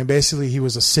 sitting there. I mean, basically he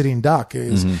was a sitting duck.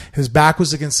 His back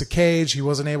was against the cage. He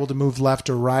wasn't able to move left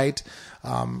or right.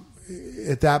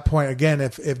 At that point, again,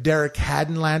 if Derrick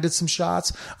hadn't landed some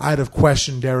shots, I'd have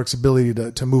questioned Derrick's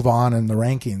ability to move on in the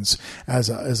rankings as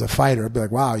a fighter. I'd be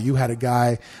like, wow, you had a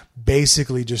guy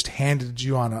basically just handed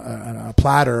you on a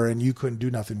platter and you couldn't do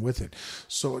nothing with it.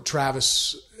 So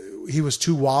Travis he was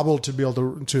too wobbled to be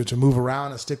able to move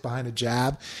around and stick behind a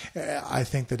jab. I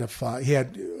think that if he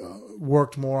had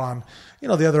worked more on,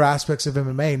 the other aspects of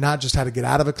MMA, not just how to get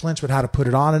out of a clinch, but how to put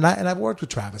it on. And I've worked with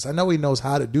Travis. I know he knows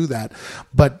how to do that,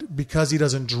 but because he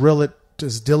doesn't drill it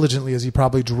as diligently as he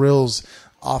probably drills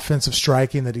offensive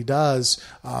striking that he does,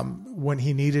 when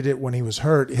he needed it, when he was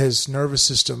hurt, his nervous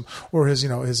system or his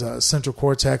central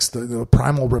cortex, the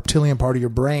primal reptilian part of your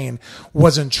brain,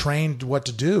 wasn't trained what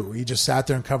to do. He just sat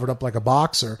there and covered up like a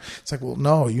boxer. It's like, well,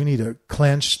 no, you need to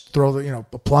clinch, throw a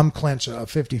plum clinch, a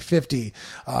 50-50,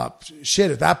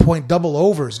 at that point, double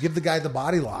overs, give the guy the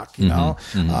body lock,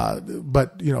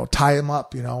 but tie him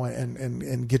up,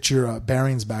 and get your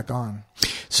bearings back on.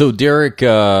 So Derrick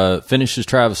finishes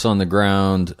Travis on the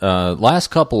ground. Last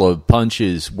couple of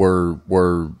punches were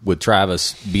with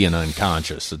Travis being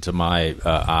unconscious, to my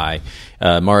eye.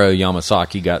 Mario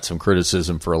Yamasaki got some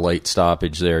criticism for a late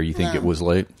stoppage there. You think it was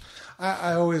late?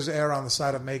 I always err on the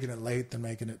side of making it late than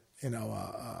making it,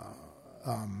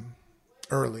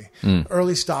 early.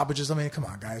 Early stoppages. I mean, come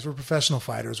on, guys. We're professional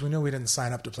fighters. We knew we didn't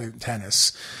sign up to play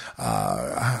tennis.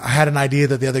 I had an idea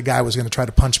that the other guy was going to try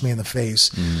to punch me in the face.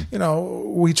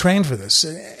 We trained for this.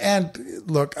 And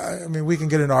look, I mean, we can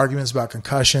get into arguments about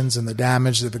concussions and the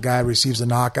damage that the guy receives a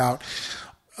knockout.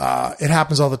 It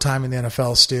happens all the time in the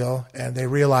NFL still, and they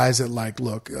realize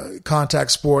that,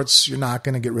 contact sports, you're not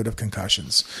going to get rid of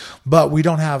concussions. But we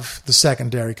don't have the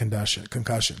secondary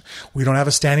concussion. We don't have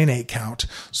a standing 8 count.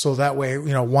 So that way,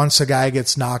 once a guy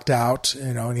gets knocked out,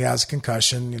 and he has a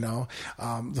concussion,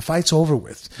 the fight's over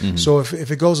with. So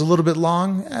if it goes a little bit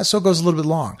long, so it goes a little bit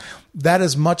long. That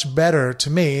is much better to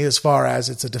me as far as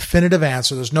it's a definitive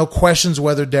answer. There's no questions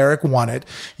whether Derrick won it.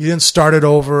 You didn't start it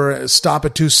over, stop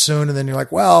it too soon, and then you're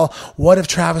like, well, what if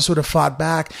Travis would have fought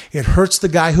back? It hurts the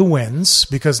guy who wins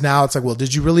because now it's like, well,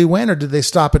 did you really win or did they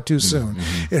stop it too soon?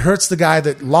 It hurts the guy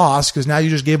that lost because now you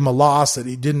just gave him a loss that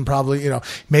he didn't probably,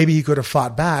 maybe he could have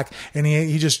fought back, and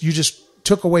you just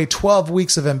took away 12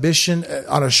 weeks of ambition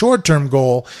on a short-term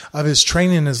goal of his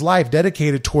training in his life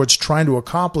dedicated towards trying to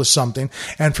accomplish something.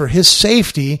 And for his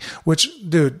safety, which,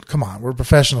 dude, come on, we're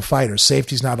professional fighters.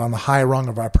 Safety's not on the high rung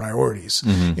of our priorities.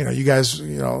 You guys,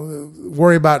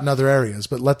 worry about in other areas,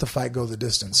 but let the fight go the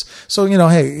distance. So,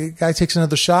 hey, guy takes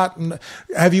another shot.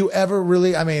 Have you ever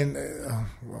really, you're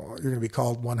going to be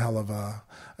called one hell of a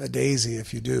daisy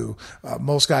if you do.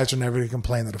 Most guys are never going to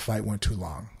complain that a fight went too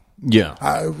long. Yeah.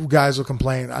 Guys will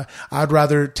complain. I'd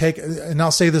rather take, and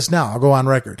I'll say this now, I'll go on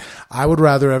record. I would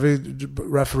rather every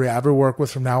referee I ever work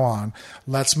with from now on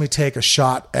lets me take a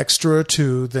shot extra or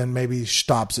two than maybe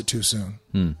stops it too soon.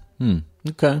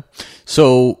 Okay.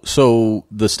 So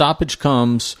the stoppage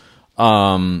comes.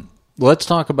 Let's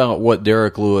talk about what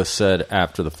Derrick Lewis said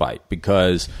after the fight,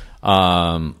 because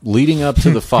leading up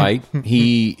to the fight,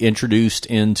 he introduced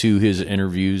into his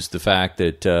interviews the fact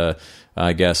that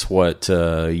I guess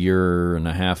a year and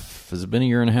a half, has it been a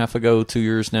year and a half ago, 2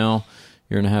 years now?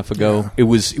 Year and a half ago? Yeah. It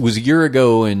was a year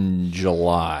ago in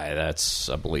July. That's,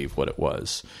 I believe, what it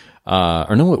was.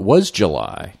 Or no, it was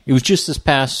July. It was just this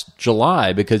past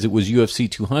July because it was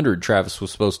UFC 200 Travis was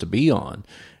supposed to be on.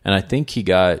 And I think he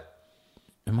got,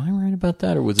 am I right about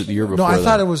that? Or was it the year before? No, I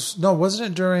thought it was,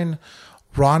 wasn't it during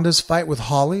Ronda's fight with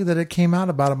Holly that it came out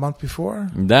about a month before?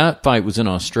 That fight was in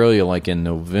Australia in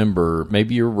November.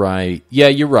 Maybe you're right. Yeah,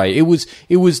 you're right. It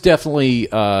was definitely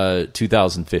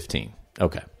 2015.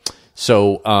 Okay.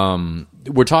 So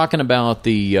we're talking about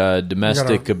the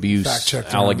domestic abuse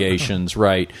allegations,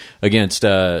 right, against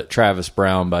Travis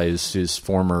Browne by his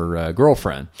former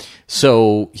girlfriend.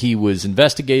 So he was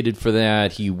investigated for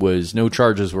that. No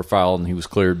charges were filed, and he was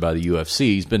cleared by the UFC.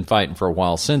 He's been fighting for a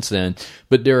while since then,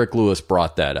 but Derrick Lewis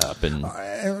brought that up.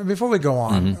 And before we go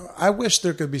on, I wish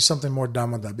there could be something more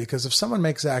done with that, because if someone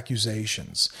makes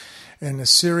accusations, and as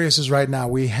serious as right now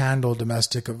we handle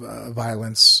domestic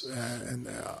violence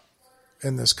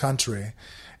in this country.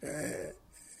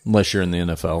 Unless you're in the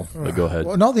NFL, but go ahead.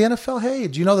 Well, no, the NFL, hey,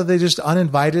 do you know that they just not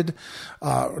uninvited,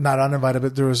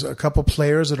 but there was a couple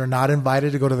players that are not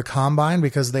invited to go to the combine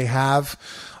because they have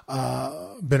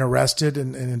been arrested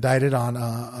and indicted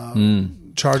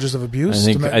on charges of abuse.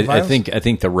 I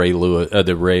think the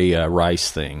Ray Rice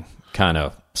thing kind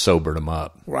of sobered them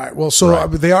up. Right. Well, so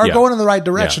they are going in the right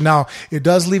direction. Now, it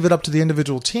does leave it up to the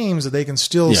individual teams that they can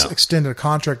still extend a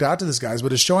contract out to these guys,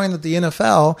 but it's showing that the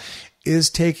NFL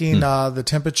is taking the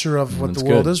temperature of what the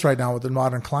world is right now with the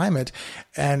modern climate,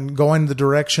 and going the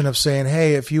direction of saying,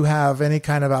 hey, if you have any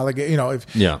kind of allegation, if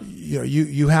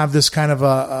you have this kind of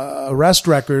a arrest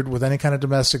record with any kind of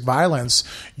domestic violence,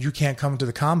 you can't come to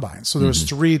the combine. So there's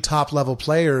 3 top level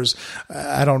players.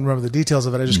 I don't remember the details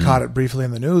of it. I just caught it briefly in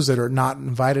the news that are not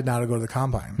invited now to go to the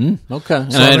combine. Okay.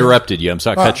 And I interrupted you. I'm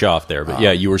sorry I cut you off there,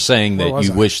 but you were saying that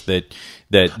you wish that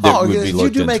would be looked into. You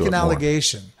do make an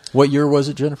allegation. What year was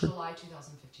it, Jennifer?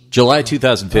 July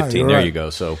 2015. There you go.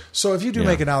 So if you do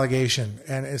make an allegation,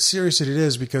 and it's serious, it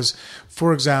is, because,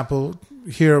 for example,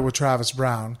 here with Travis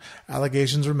Browne,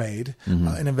 allegations were made,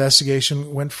 an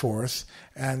investigation went forth,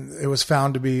 and it was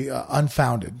found to be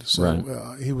unfounded.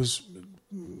 So he was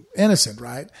innocent,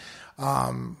 right?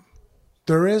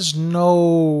 There is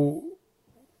no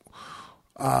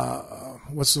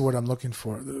what's the word I'm looking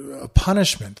for? A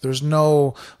punishment. There's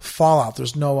no fallout.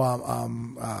 There's no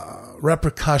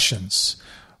repercussions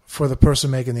for the person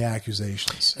making the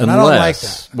accusations. And I don't like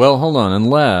that. Well, hold on.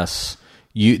 Unless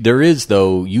there is,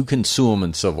 though, you can sue them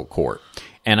in civil court.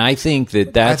 And I think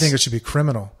I think it should be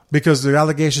criminal, because the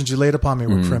allegations you laid upon me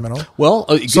were criminal. Well,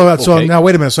 so now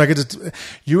wait a minute. So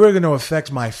you are going to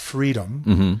affect my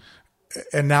freedom,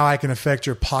 and now I can affect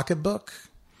your pocketbook?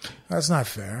 That's not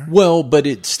fair. Well, but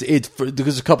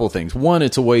there's a couple of things. One,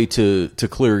 it's a way to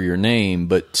clear your name,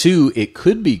 but 2, it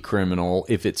could be criminal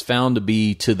if it's found to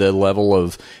be to the level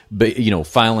of,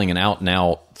 filing an out and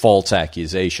out false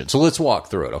accusation. So let's walk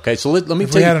through it. Okay. So let me tell you.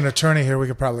 If we had an attorney here, we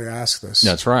could probably ask this.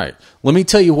 That's right. Let me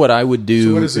tell you what I would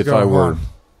do if I were.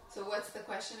 So what's the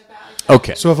question about?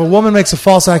 Okay. So if a woman makes a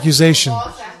false accusation.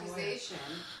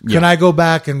 Can I go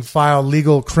back and file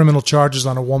legal criminal charges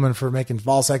on a woman for making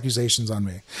false accusations on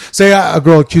me? Say a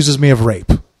girl accuses me of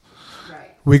rape. Right.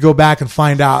 We go back and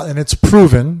find out, and it's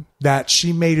proven that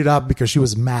she made it up because she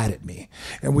was mad at me.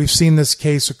 And we've seen this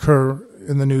case occur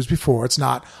in the news before. It's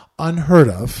not unheard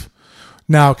of.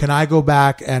 Now, can I go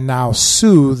back and now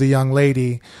sue the young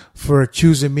lady for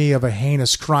accusing me of a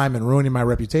heinous crime and ruining my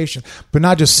reputation? But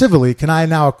not just civilly. Can I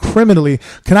now criminally,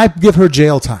 can I give her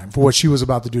jail time for what she was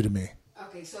about to do to me?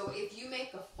 So if you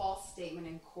make a false statement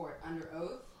in court under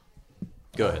oath,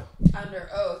 go ahead. Under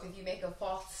oath, if you make a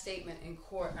false statement in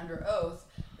court under oath,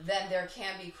 then there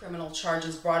can be criminal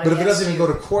charges brought against you. But if it doesn't even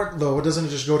go to court, though, it doesn't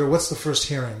just go to, what's the first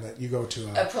hearing that you go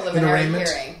to? A preliminary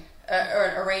hearing. Or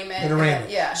an arraignment. An arraignment.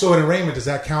 Yeah. So an arraignment, does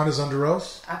that count as under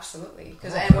oath? Absolutely.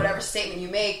 And whatever statement you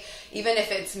make, even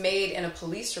if it's made in a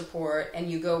police report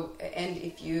and you go, and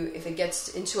if it gets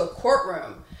into a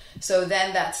courtroom, so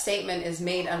then that statement is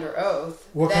made under oath.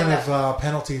 What kind of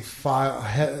penalty file?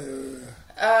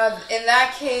 In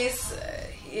that case,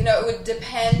 it would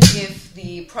depend if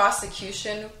the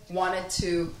prosecution wanted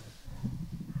to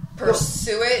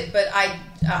pursue it, but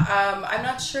I'm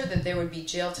not sure that there would be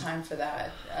jail time for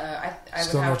that.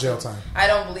 Still no jail time. I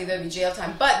don't believe there would be jail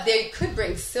time, but they could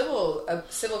bring a civil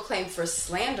claim for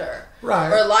slander or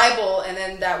libel, and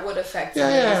then that would affect his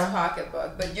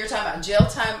pocketbook. But you're talking about jail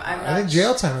time. I think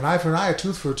jail time, an eye for an eye, a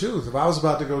tooth for a tooth. If I was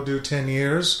about to go do 10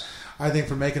 years, I think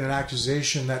for making an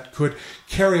accusation that could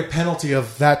carry a penalty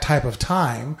of that type of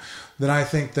time, then I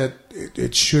think that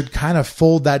it should kind of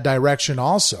fold that direction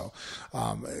also.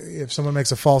 If someone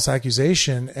makes a false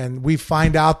accusation and we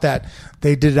find out that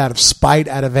they did it out of spite,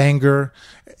 out of anger,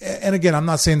 and again, I'm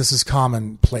not saying this is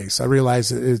commonplace. I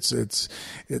realize it's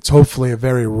hopefully a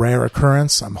very rare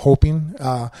occurrence. I'm hoping,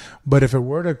 but if it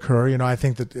were to occur, I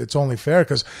think that it's only fair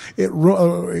because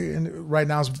right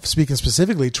now, speaking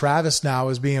specifically, Travis now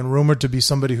is being rumored to be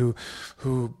somebody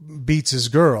who beats his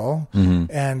girl,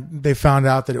 and they found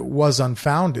out that it was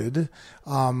unfounded,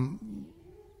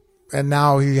 and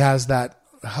now he has that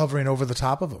hovering over the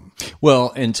top of him.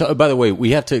 Well, and so, by the way,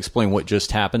 we have to explain what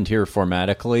just happened here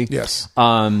formatically. Yes.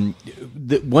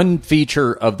 The one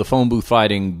feature of the phone booth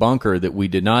fighting bunker that we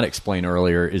did not explain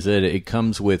earlier is that it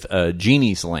comes with a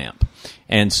genie's lamp.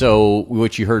 And so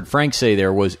what you heard Frank say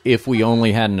there was, if we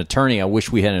only had an attorney, I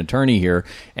wish we had an attorney here.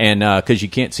 And because you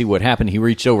can't see what happened, he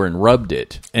reached over and rubbed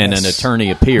it, and an attorney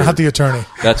appeared. Not the attorney.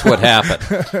 That's what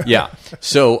happened. Yeah.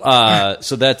 So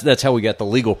that's how we got the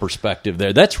legal perspective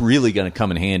there. That's really going to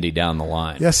come in handy down the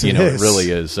line. Yes, it is. It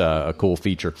really is a cool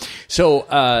feature. So,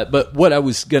 but what I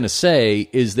was going to say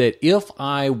is that if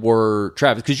I were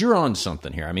Travis, because you're on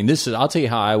something here. I mean, I'll tell you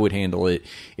how I would handle it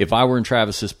if I were in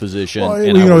Travis's position.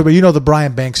 Well, but the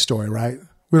Brian Banks story, right?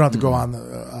 We don't have to go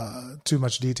on too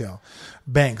much detail.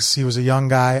 Banks, he was a young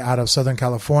guy out of Southern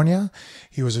California.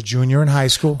 He was a junior in high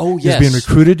school. Oh, yes. He was being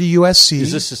recruited to USC.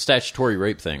 Is this a statutory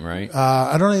rape thing, right?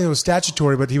 I don't think it was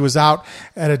statutory, but he was out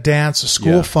at a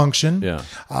school function. Yeah.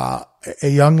 A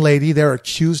young lady there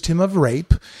accused him of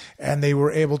rape, and they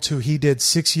were able to, he did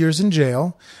 6 years in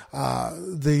jail.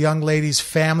 The young lady's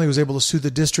family was able to sue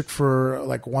the district for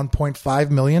like $1.5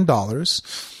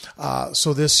 million.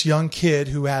 So this young kid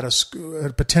who had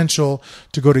a potential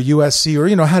to go to USC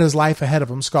or, had his life ahead of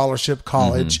him, scholarship,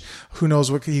 college, who knows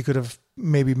what he could have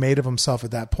maybe made of himself at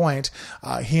that point.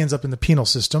 He ends up in the penal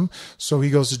system. So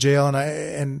he goes to jail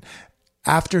and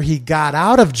after he got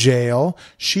out of jail,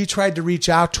 she tried to reach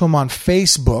out to him on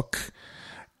Facebook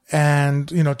and,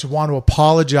 to want to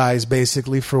apologize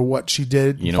basically for what she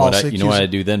did. You know what I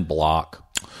do then? Block.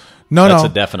 That's a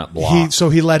definite block.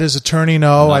 So he let his attorney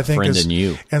know, I think.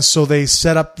 You. And so they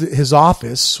set up his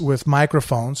office with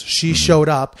microphones. She showed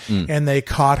up and they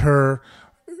caught her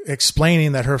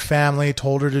explaining that her family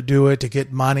told her to do it to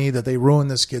get money, that they ruined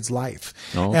this kid's life.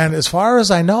 Oh. And as far as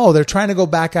I know, they're trying to go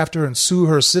back after her and sue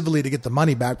her civilly to get the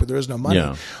money back, but there is no money.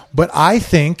 Yeah. But I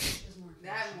think...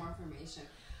 more information.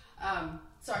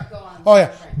 Sorry, go on. Oh,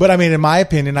 yeah. But I mean, in my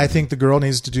opinion, I think the girl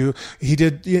needs to do,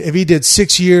 if he did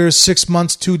 6 years, 6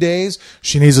 months, 2 days,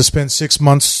 she needs to spend 6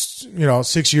 months,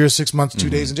 6 years, 6 months, 2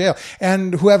 days in jail.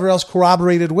 And whoever else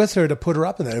corroborated with her to put her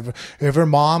up in that. If her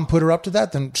mom put her up to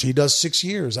that, then she does 6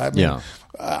 years. I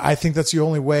think that's the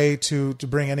only way to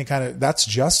bring any kind of, that's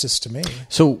justice to me.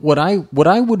 So what I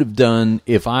would have done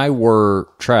if I were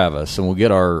Travis, and we'll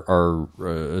get our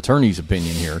attorney's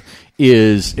opinion here,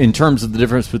 is in terms of the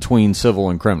difference between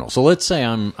civil and criminal. So let's say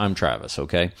I'm Travis,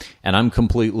 okay, and I'm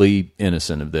completely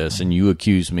innocent of this, and you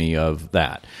accuse me of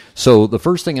that. So the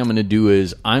first thing I'm going to do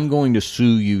is I'm going to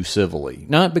sue you civilly,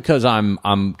 not because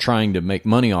I'm trying to make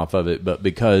money off of it, but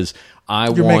because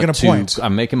I'm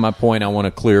making my point. I want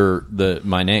to clear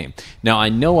my name. Now, I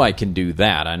know I can do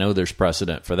that. I know there's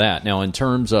precedent for that. Now, in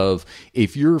terms of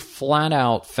if you're flat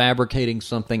out fabricating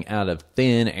something out of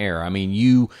thin air, I mean,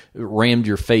 you rammed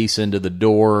your face into the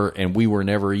door and we were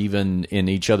never even in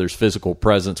each other's physical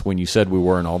presence when you said we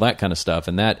were and all that kind of stuff.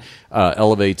 And that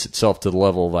elevates itself to the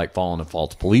level of like filing a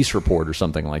false police report or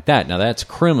something like that. Now, that's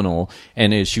criminal.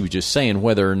 And as she was just saying,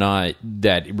 whether or not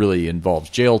that really involves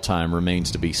jail time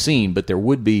remains to be seen. But there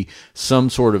would be some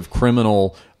sort of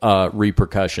criminal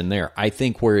repercussion there. I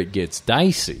think where it gets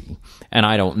dicey, and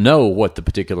I don't know what the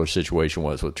particular situation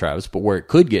was with Travis, but where it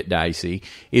could get dicey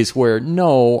is where,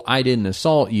 no, I didn't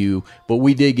assault you, but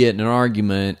we did get in an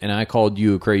argument, and I called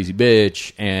you a crazy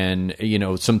bitch, and,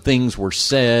 some things were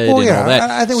said and all that.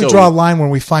 I think we draw a line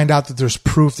when we find out that there's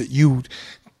proof that you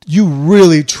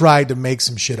really tried to make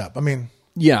some shit up. I mean...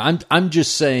 Yeah, I'm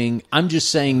just saying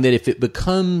that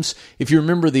if you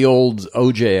remember the old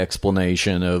OJ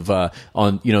explanation of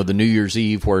on the New Year's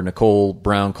Eve where Nicole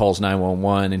Browne calls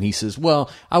 911 and he says, "Well,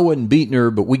 I wasn't beating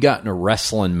her, but we got in a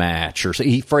wrestling match," or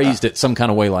he phrased it some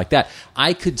kind of way like that.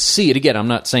 I could see it again. I'm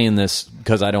not saying this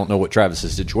because I don't know what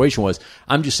Travis's situation was.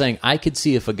 I'm just saying I could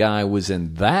see if a guy was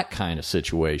in that kind of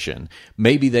situation,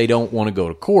 maybe they don't want to go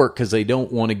to court because they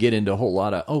don't want to get into a whole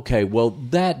lot of, okay, well,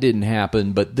 that didn't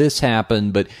happen, but this happened.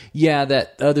 But yeah,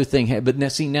 that other thing happened.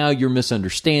 But now you're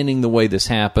misunderstanding the way this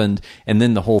happened, and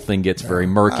then the whole thing gets very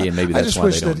murky, and maybe that's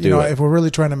why they don't do it. If we're really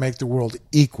trying to make the world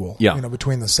equal,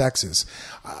 between the sexes,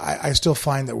 I still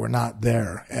find that we're not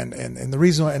there. And the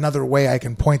reason, another way I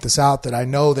can point this out that I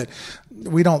know that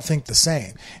we don't think the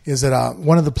same is that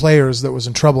one of the players that was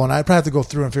in trouble, and I probably have to go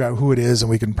through and figure out who it is, and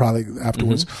we can probably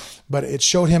afterwards. But it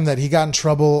showed him that he got in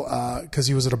trouble because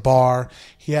he was at a bar.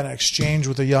 He had an exchange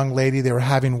with a young lady. They were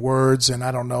having words, and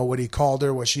I don't know what he called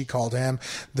her, what she called him.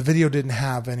 The video didn't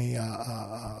have any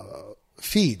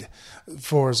feed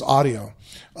for his audio.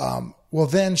 Well,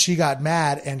 then she got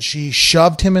mad and she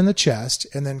shoved him in the chest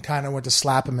and then kind of went to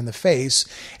slap him in the face,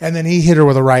 and then he hit her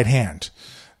with a right hand.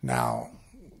 Now,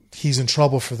 he's in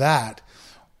trouble for that,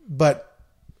 but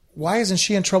why isn't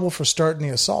she in trouble for starting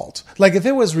the assault? Like if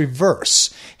it was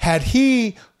reverse, had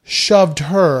he shoved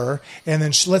her and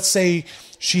then let's say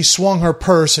she swung her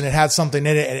purse and it had something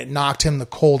in it and it knocked him the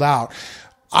cold out,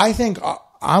 I think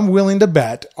I'm willing to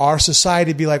bet our society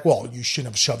would be like, well, you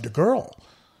shouldn't have shoved a girl.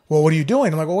 Well, what are you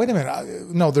doing? I'm like, well, wait a minute.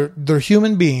 No, they're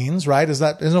human beings, right?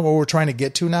 Isn't what we're trying to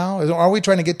get to now? Are we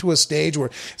trying to get to a stage where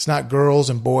it's not girls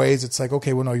and boys? It's like,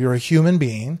 okay, well, no, you're a human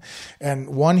being. And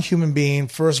one human being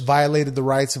first violated the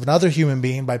rights of another human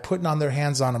being by putting on their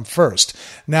hands on him first.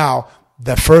 Now,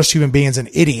 the first human being is an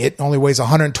idiot, only weighs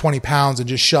 120 pounds and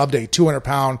just shoved a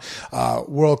 200-pound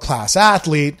world-class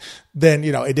athlete, then,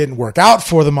 it didn't work out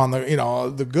for them on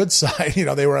the, the good side.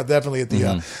 They were definitely at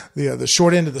the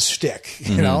short end of the stick,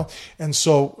 and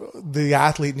so the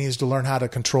athlete needs to learn how to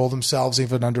control themselves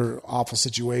even under awful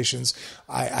situations.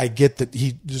 I get that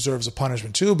he deserves a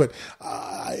punishment too, but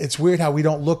it's weird how we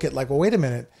don't look at like, well, wait a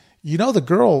minute. The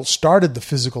girl started the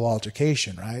physical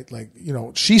altercation, right? Like,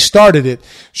 she started it.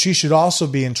 She should also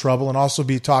be in trouble and also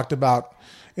be talked about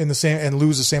in the same and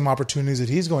lose the same opportunities that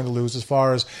he's going to lose as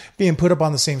far as being put up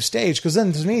on the same stage. Because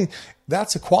then to me,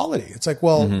 that's equality. It's like,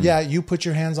 well, yeah, you put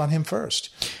your hands on him first.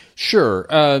 Sure.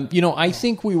 I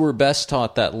think we were best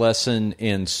taught that lesson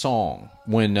in song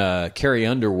when Carrie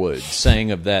Underwood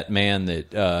sang of that man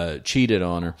that cheated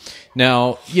on her.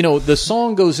 Now, the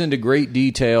song goes into great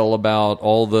detail about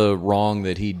all the wrong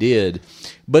that he did.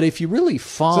 But if you really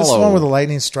follow... Is this the one where the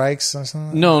lightning strikes or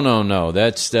something? No.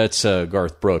 That's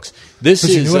Garth Brooks. This but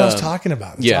is... you knew what I was talking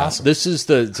about. It's awesome. This is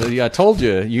I told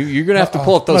you. You're going to have to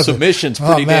pull up those submissions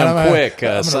pretty damn quick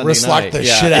I'm Sunday gonna wrist lock the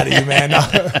shit out of you, man.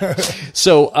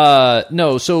 So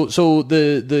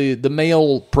the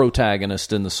male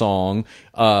protagonist in the song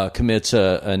commits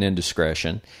an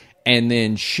indiscretion. And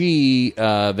then she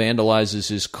vandalizes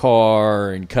his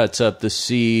car and cuts up the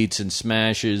seats and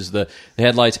smashes the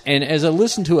headlights. And as I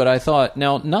listened to it, I thought,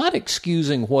 now, not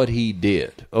excusing what he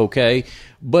did, okay?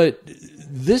 But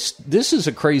this is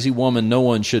a crazy woman no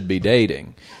one should be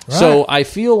dating. Right. So I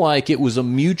feel like it was a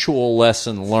mutual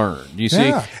lesson learned. You see?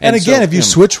 Yeah. And again, if you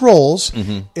switch roles,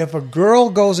 if a girl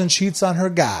goes and cheats on her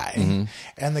guy,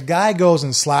 and the guy goes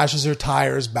and slashes her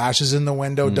tires, bashes in the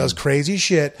window, does crazy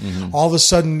shit, all of a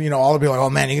sudden, all will be like, oh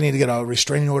man, you need to get a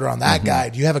restraining order on that guy.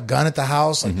 Do you have a gun at the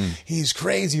house? Like, he's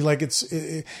crazy. Like,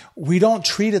 we don't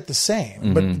treat it the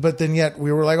same. But then yet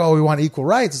we were like, oh, we want equal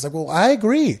rights. It's like, well, I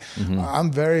agree.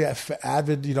 I'm very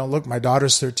avid, look, my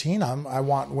daughter's 13. I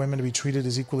want women to be treated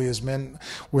as equally as men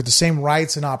with the same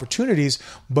rights and opportunities,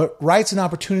 but rights and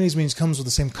opportunities comes with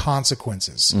the same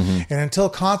consequences. And until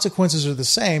consequences are the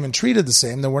same and treated the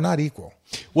same, then we're not equal.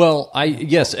 Well,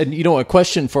 yes, and a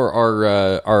question for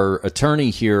our attorney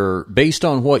here, based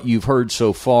on what you've heard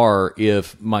so far,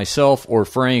 if myself or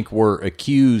Frank were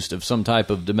accused of some type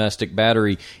of domestic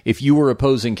battery, if you were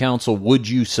opposing counsel, would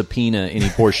you subpoena any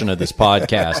portion of this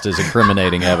podcast as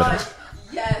incriminating evidence?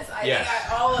 Yes, I think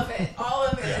all of it.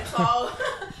 It's all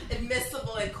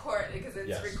admissible in court because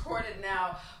it's recorded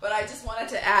now. But I just wanted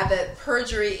to add that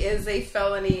perjury is a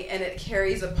felony and it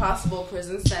carries a possible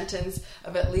prison sentence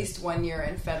of at least 1 year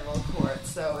in federal court.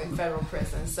 So in federal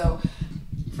prison. So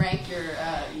Frank,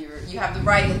 you have the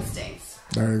right instincts.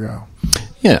 There you go.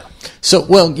 Yeah. So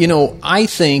I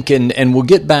think, and we'll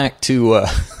get back to.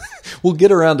 We'll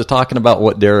get around to talking about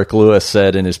what Derrick Lewis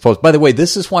said in his post. By the way,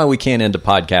 this is why we can't end a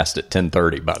podcast at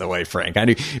 10:30. By the way, Frank,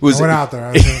 I went out there.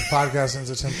 I was podcast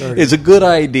ends at 10:30. It's a good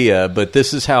idea, but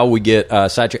this is how we get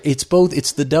sidetracked. It's both.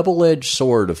 It's the double-edged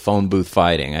sword of phone booth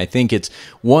fighting. I think it's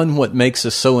one, what makes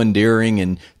us so endearing,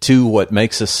 and two, what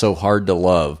makes us so hard to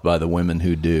love by the women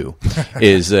who do,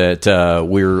 is that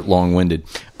we're long-winded.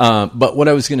 But what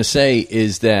I was going to say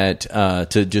is that,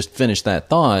 to just finish that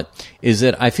thought, is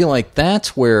that I feel like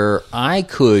that's where I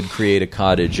could create a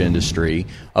cottage industry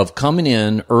of coming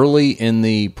in early in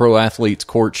the pro athlete's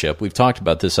courtship. We've talked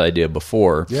about this idea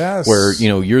before. Yes. Where,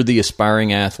 you're the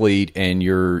aspiring athlete and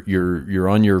you're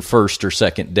on your first or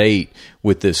second date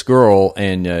with this girl,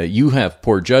 and you have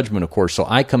poor judgment, of course. So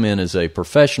I come in as a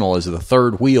professional, as the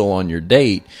third wheel on your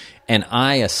date, and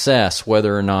I assess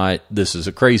whether or not this is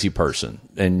a crazy person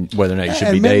and whether or not you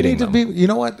should be dating them. You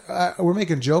know what? We're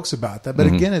making jokes about that, but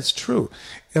again, it's true.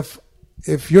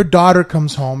 If your daughter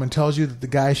comes home and tells you that the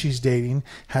guy she's dating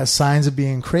has signs of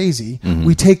being crazy,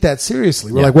 we take that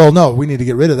seriously. We're like, well, no, we need to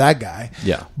get rid of that guy.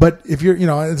 Yeah. But if you're,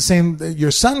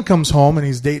 your son comes home and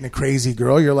he's dating a crazy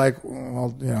girl, you're like,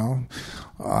 well,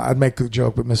 I'd make the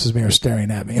joke, but Mrs. Mears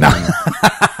staring at me.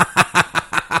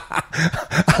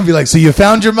 I'd be like, so you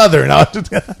found your mother? No, but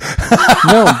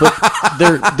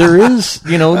there is,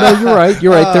 no, you're right.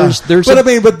 There's.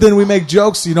 But then we make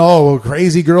jokes,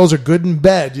 crazy girls are good in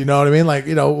bed. You know what I mean? Like,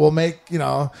 we'll make,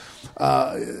 again,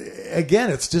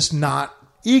 it's just not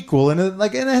equal. And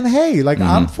hey,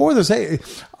 I'm for this. Hey,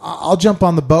 I'll jump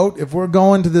on the boat. If we're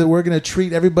going we're going to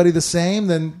treat everybody the same,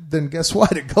 then guess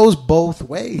what? It goes both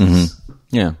ways.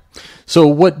 Yeah. So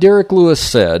what Derrick Lewis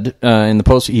said in the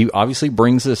post, he obviously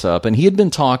brings this up, and he had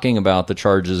been talking about the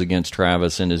charges against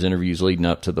Travis in his interviews leading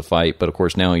up to the fight, but of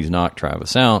course now he's knocked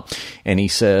Travis out, and he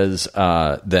says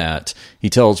that he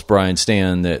tells Brian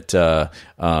Stan that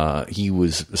he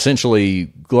was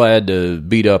essentially glad to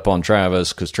beat up on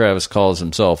Travis because Travis calls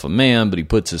himself a man, but he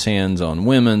puts his hands on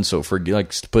women,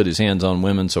 likes to put his hands on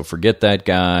women, so forget that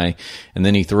guy. And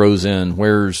then he throws in,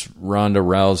 where's Ronda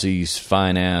Rousey's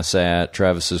fine ass at?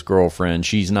 Travis's girlfriend.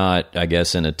 She's not, I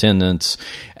guess, in attendance.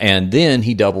 And then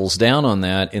he doubles down on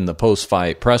that in the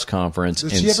post-fight press conference.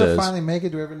 Did she ever finally make it?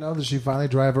 Do you ever know? Did she finally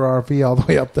drive her RV all the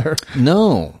way up there?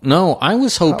 No. I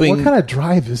was hoping... what kind of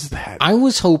drive is that? I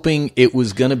was hoping it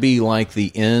was going to be like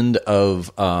the end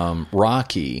of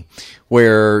Rocky,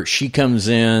 where she comes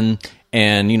in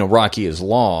and, Rocky is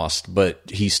lost, but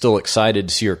he's still excited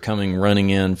to see her running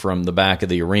in from the back of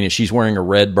the arena. She's wearing a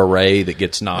red beret that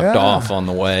gets knocked off on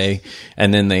the way,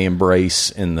 and then they embrace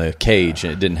in the cage,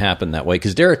 and it didn't happen that way.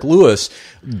 Because Derrick Lewis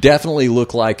definitely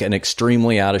looked like an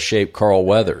extremely out-of-shape Carl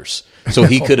Weathers. So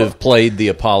he could have played the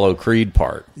Apollo Creed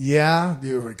part. Yeah,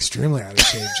 you were extremely out of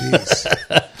shape.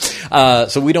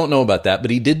 Jeez. So we don't know about that, but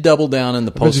he did double down in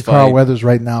the post-fight. Carl Weathers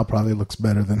right now probably looks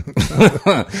better than...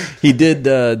 He did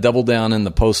double down in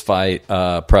the post-fight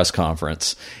press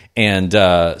conference and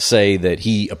say that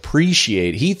he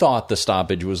thought the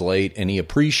stoppage was late, and he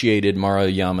appreciated Mario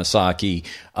Yamasaki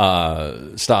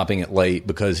stopping it late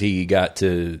because he got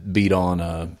to beat on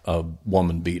a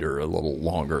woman beater a little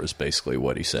longer, is basically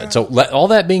what he said. So all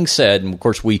that being said, and of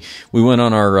course we went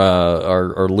on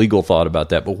our legal thought about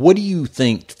that, but what do you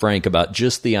think, Frank, about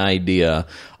just the idea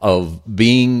of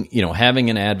being, having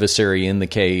an adversary in the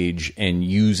cage and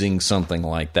using something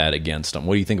like that against him?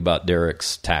 What do you think about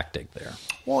Derrick's tactic there?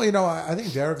 Well, I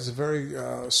think Derrick is a very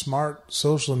smart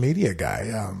social media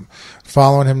guy.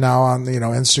 Following him now on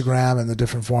Instagram and the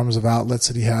different forms of outlets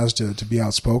that he has to be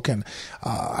outspoken,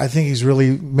 I think he's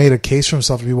really made a case for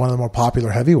himself to be one of the more popular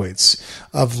heavyweights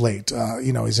of late.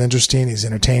 He's interesting, he's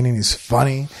entertaining, he's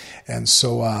funny. And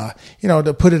so,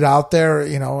 to put it out there,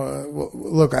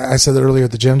 look, I said that earlier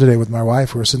at the gym today with my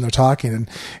wife. We were sitting there talking, and,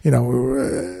 we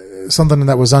were... something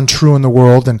that was untrue in the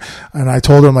world, and I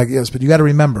told her, I'm like, yes, but you got to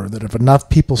remember that if enough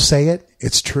people say it,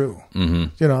 it's true. Mm-hmm.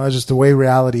 That's just the way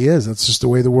reality is. That's just the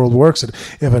way the world works.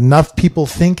 If enough people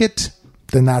think it,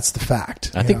 then that's the fact.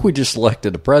 I think we just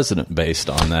elected a president based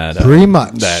on that. Pretty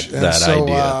much that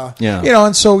idea.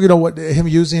 And so what him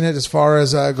using it as far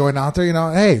as going out there,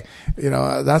 hey,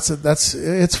 that's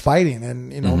it's fighting,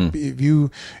 and mm-hmm. if you.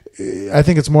 I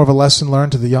think it's more of a lesson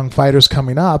learned to the young fighters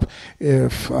coming up.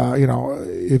 If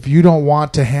you don't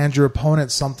want to hand your opponent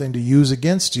something to use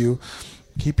against you,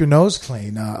 keep your nose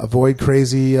clean. Avoid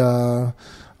crazy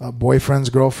boyfriends,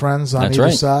 girlfriends on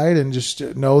either side, and just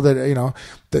know that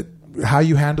that how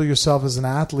you handle yourself as an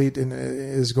athlete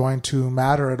is going to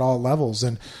matter at all levels.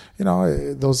 And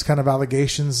those kind of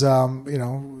allegations,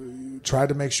 try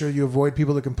to make sure you avoid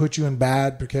people that can put you in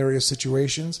bad, precarious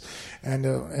situations.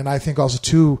 And I think also,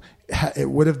 too, it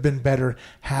would have been better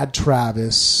had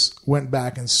Travis went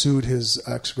back and sued his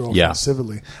ex-girlfriend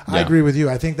civilly. I agree with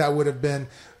you. I think that would have been,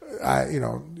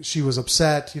 she was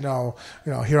upset,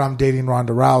 here I'm dating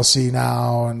Ronda Rousey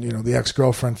now, and, the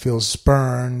ex-girlfriend feels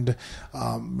spurned.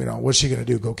 What's she going to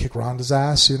do? Go kick Ronda's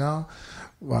ass, Well,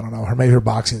 I don't know. Maybe her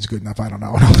boxing is good enough. I don't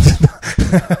know.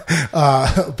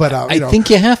 But I think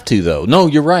you have to, though. No,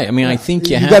 you're right. I mean, I think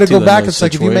you have to. You got to go back. It's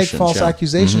like if you make false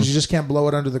accusations, you just can't blow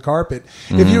it under the carpet.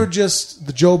 Mm-hmm. If you're just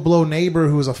the Joe Blow neighbor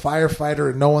who is a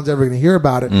firefighter and no one's ever going to hear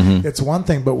about it, it's one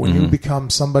thing. But when you become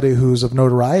somebody who's of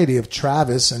notoriety of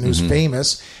Travis and who's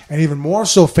famous, and even more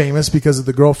so famous because of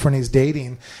the girlfriend he's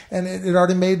dating, and it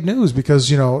already made news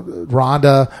because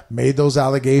Ronda made those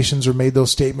allegations or made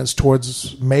those statements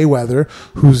towards Mayweather,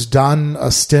 who's done a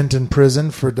stint in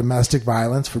prison for domestic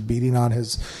violence, for beating on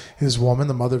his woman,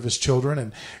 the mother of his children.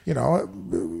 And,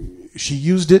 she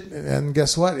used it, and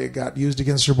guess what? It got used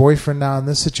against her boyfriend now in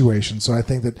this situation. So I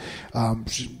think that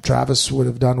Travis would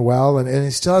have done well, and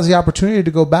he still has the opportunity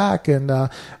to go back and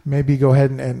maybe go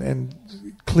ahead and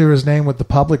clear his name with the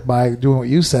public by doing what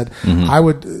you said. I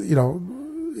would think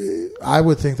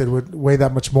that it would weigh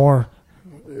that much more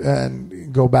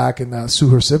and go back and sue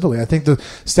her civilly. I think the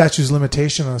statute's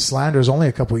limitation on slander is only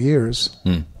a couple of years.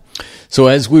 So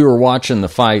as we were watching the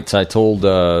fights, I told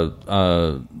my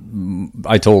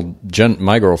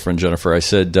girlfriend Jennifer, I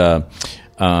said, all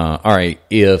right,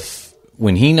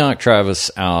 when he knocked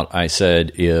Travis out, I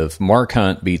said, if Mark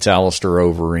Hunt beats Alistair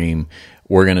Overeem,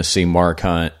 we're going to see Mark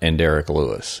Hunt and Derrick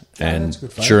Lewis.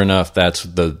 And sure enough, that's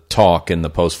the talk in the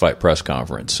post-fight press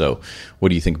conference. So what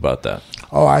do you think about that?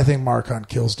 Oh, I think Mark Hunt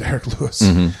kills Derrick Lewis.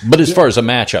 Mm-hmm. But as far as a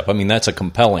matchup, I mean, that's a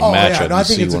compelling matchup. Yeah. No, I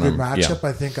think it's a good matchup.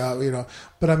 I think,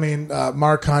 but I mean,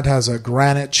 Mark Hunt has a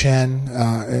granite chin,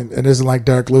 and it isn't like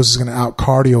Derrick Lewis is going to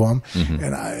out-cardio him. Mm-hmm.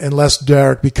 And unless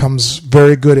Derrick becomes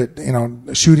very good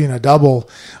at, shooting a double,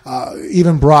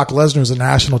 even Brock Lesnar, as a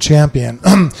national champion,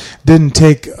 didn't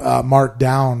take Mark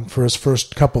down for his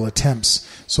first couple attempts.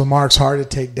 So Mark's hard to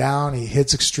take down. He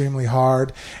hits extremely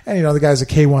hard. And, the guy's a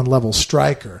K1 level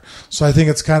striker. So I think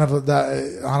it's kind of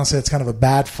honestly, it's kind of a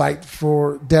bad fight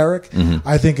for Derrick. Mm-hmm.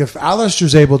 I think if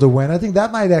Alistair's able to win, I think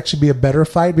that might actually be a better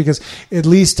fight, because at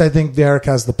least I think Derrick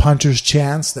has the puncher's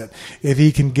chance that if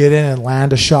he can get in and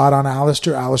land a shot on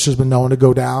Alistair, Alistair's been known to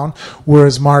go down,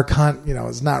 whereas Mark Hunt,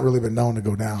 has not really been known to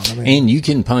go down. I mean, and you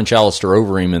can punch Alistair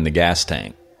over him in the gas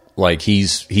tank. Like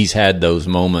he's had those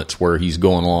moments where he's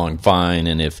going along fine,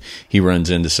 and if he runs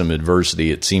into some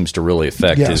adversity, it seems to really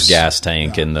affect his gas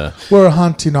tank and the. Where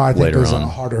Hunt, I think there's a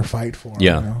harder fight for him.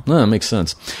 Yeah, no, that makes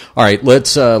sense. All right,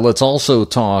 let's also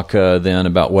talk then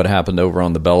about what happened over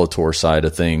on the Bellator side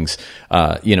of things.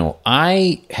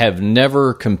 I have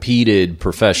never competed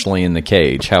professionally in the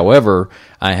cage. However,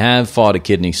 I have fought a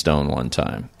kidney stone one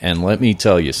time, and let me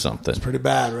tell you something. It's pretty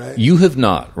bad, right? You have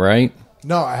not, right?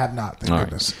 No, I have not. Thank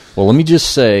goodness. Right. Well, let me just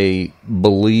say,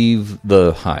 believe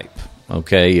the hype.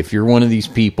 Okay, if you're one of these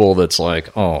people that's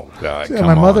like, oh God, come on.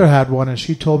 My mother had one, and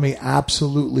she told me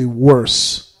absolutely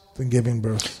worse than giving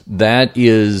birth. That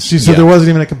is, she said there wasn't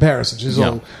even a comparison. She's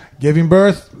all, giving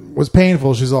birth was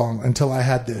painful. She's all, until I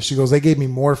had this. She goes, they gave me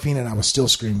morphine, and I was still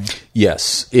screaming.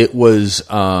 Yes, it was.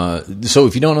 So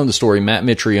if you don't know the story, Matt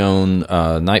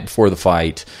Mitrione, night before the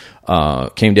fight,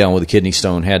 came down with a kidney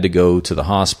stone, had to go to the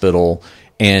hospital.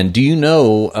 And do you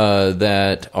know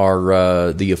that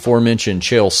the aforementioned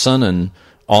Chael Sonnen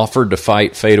offered to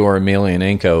fight Fedor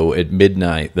Emelianenko at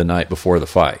midnight the night before the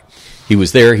fight? He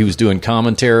was there. He was doing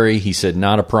commentary. He said,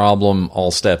 not a problem.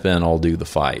 I'll step in. I'll do the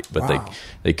fight. But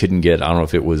they couldn't get, I don't know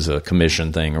if it was a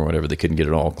commission thing or whatever. They couldn't get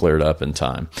it all cleared up in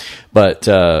time. But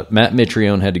Matt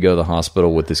Mitrione had to go to the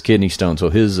hospital with his kidney stone. So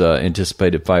his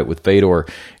anticipated fight with Fedor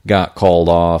got called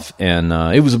off. And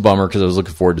it was a bummer because I was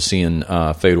looking forward to seeing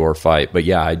Fedor fight. But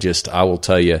yeah, I will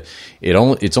tell you,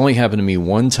 it's only happened to me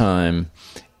one time.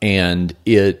 And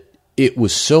it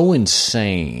was so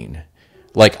insane.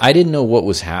 Like, I didn't know what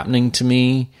was happening to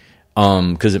me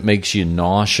because it makes you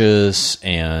nauseous.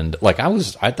 And, like,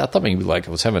 I thought maybe, like,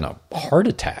 I was having a heart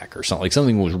attack or something. Like,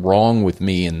 something was wrong with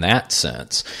me in that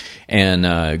sense. And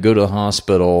go to the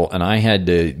hospital, and I had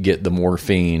to get the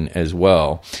morphine as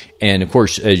well. And, of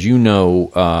course, as you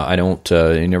know, I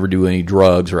never do any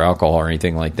drugs or alcohol or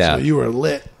anything like that. So you were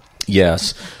lit.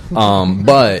 Yes,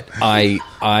 but I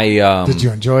did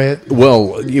you enjoy it?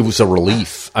 Well, it was a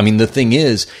relief. I mean, the thing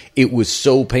is, it was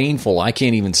so painful. I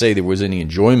can't even say there was any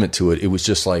enjoyment to it. It was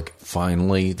just like,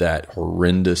 finally, that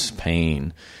horrendous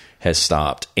pain has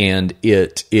stopped. And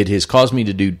it has caused me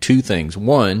to do two things.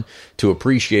 One, to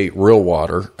appreciate real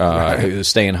water,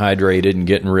 staying hydrated and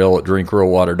getting real at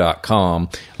drinkrealwater.com,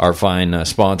 our fine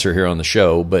sponsor here on the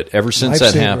show. But ever since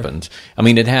that happened, I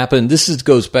mean, it happened,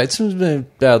 goes back, it's been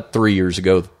about 3 years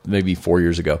ago, maybe 4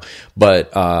 years ago.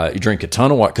 But you drink a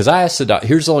ton of water. Because I asked the doctor,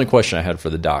 here's the only question I had for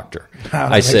the doctor.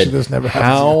 I said,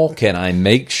 how can I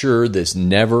make sure this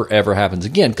never, ever happens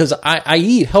again? Because I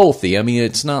eat healthy. I mean,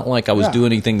 it's not like I was doing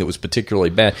anything that was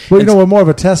particularly bad. Well, we're more of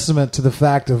a testament to the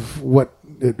fact of what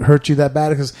it hurt you that bad,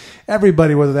 because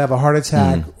everybody, whether they have a heart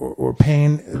attack or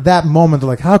pain, that moment they're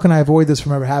like, how can I avoid this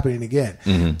from ever happening again?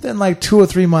 Mm-hmm. Then like 2 or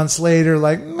 3 months later,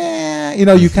 like, man,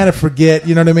 you kind of forget,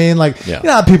 you know what I mean? Like, you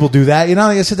know how people do that,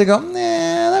 they sit there and go,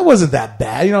 nah, that wasn't that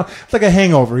bad. It's like a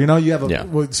hangover, you have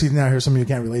well, see, now here's something you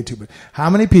can't relate to, but how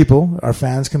many people, our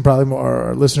fans can probably, or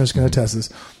our listeners can attest this,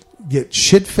 get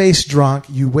shit-faced drunk,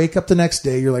 you wake up the next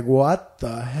day, you're like, what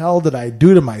the hell did I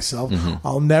do to myself? Mm-hmm.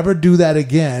 I'll never do that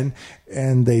again.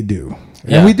 And they do.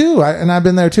 Yeah. And we do. And I've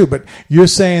been there too. But you're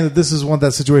saying that this is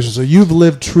that situation. So you've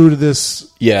lived true to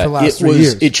this for the last 3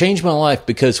 years. It changed my life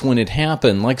because when it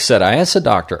happened, like I said, I asked the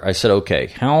doctor, I said, okay,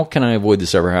 how can I avoid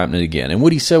this ever happening again? And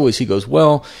what he said was, he goes,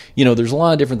 well, there's a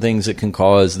lot of different things that can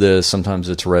cause this. Sometimes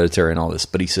it's hereditary and all this.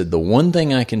 But he said, the one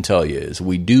thing I can tell you is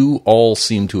we do all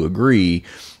seem to agree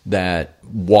that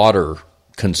water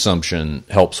consumption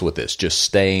helps with this, just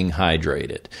staying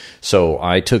hydrated. So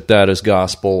I took that as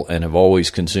gospel and have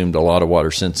always consumed a lot of water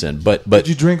since then. But did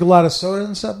you drink a lot of soda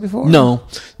and stuff before? No,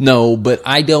 but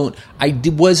I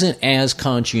wasn't as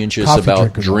conscientious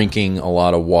about drinking a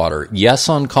lot of water. Yes,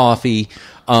 on coffee.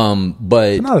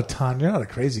 But not a ton. You're not a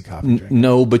crazy coffee drinker.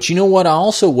 No, but you know what? I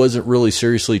also wasn't really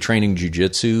seriously training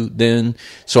jiu-jitsu then.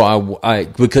 So I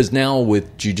because now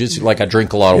with jiu-jitsu, like I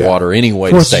drink a lot of water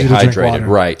anyway to stay hydrated.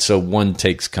 Right. So one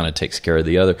takes care of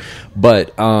the other.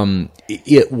 But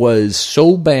it was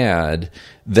so bad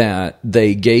that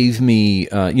they gave me,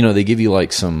 they give you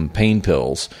like some pain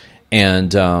pills.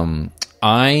 And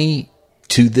I,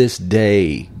 to this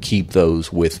day, keep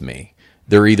those with me.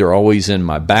 They're either always in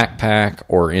my backpack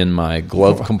or in my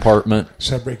glove compartment.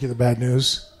 Should I break you the bad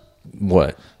news?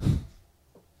 What?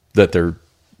 That they're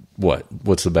what?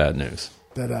 What's the bad news?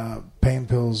 That pain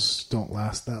pills don't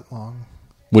last that long.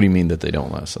 What do you mean that they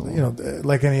don't last so long? You know,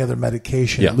 like any other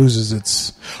medication, it loses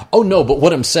its... Oh, no, but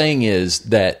what I'm saying is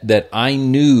that I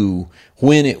knew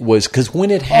when it was... Because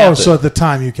when it happened... Oh, so at the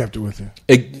time you kept it with you?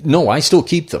 No, I still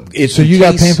keep them. So you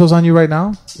got pain pills on you right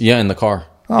now? Yeah, in the car.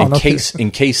 Oh,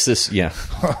 in case this... Yeah.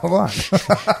 Hold on.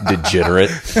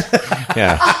 Degenerate.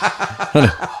 Yeah.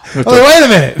 Wait a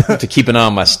minute. To keep an eye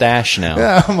on my stash now.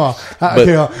 Yeah, come on.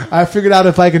 I figured out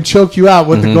if I can choke you out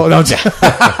with the gold... No,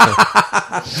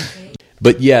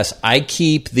 But yes, I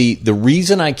keep the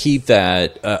reason I keep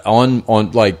that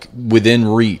on like within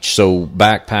reach, so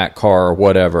backpack, car,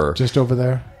 whatever. Just over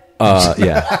there.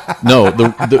 Yeah. No,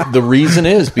 the reason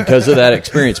is because of that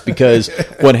experience. Because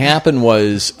what happened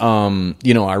was,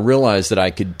 I realized that I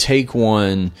could take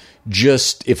one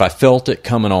just if I felt it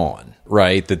coming on.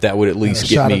 Right, that would at least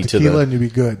get me to and you'd be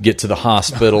good. Get to the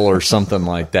hospital or something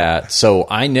like that. So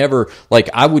I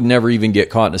would never even get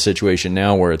caught in a situation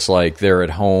now where it's like they're at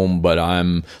home, but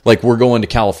I'm like, we're going to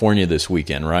California this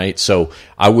weekend, right? So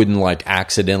I wouldn't like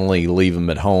accidentally leave them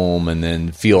at home and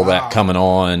then feel that coming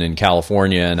on in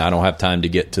California, and I don't have time to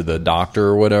get to the doctor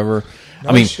or whatever.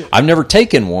 No shit. I've never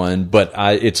taken one, but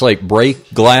it's like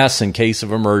break glass in case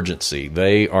of emergency.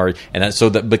 They are,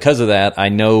 because of that, I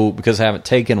know, because I haven't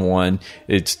taken one,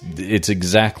 it's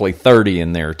exactly 30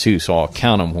 in there too. So I'll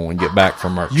count them when we get back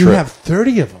from our trip. You have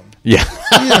 30 of them.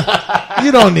 Yeah.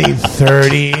 You don't need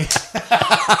 30.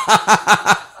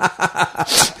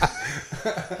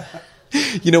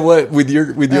 You know what? With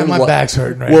your my back's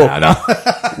hurting now.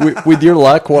 With your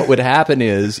luck, what would happen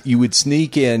is you would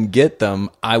sneak in, get them.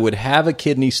 I would have a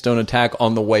kidney stone attack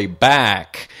on the way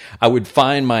back. I would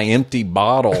find my empty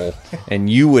bottle, and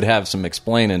you would have some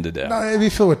explaining to do. No, it'd be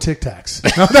filled with Tic Tacs.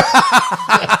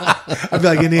 I'd be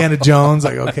like Indiana Jones,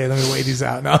 like, okay, let me wait these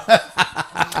out. No.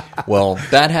 Well,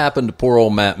 that happened to poor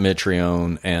old Matt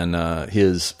Mitrione, and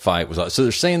his fight was... So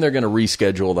they're saying they're going to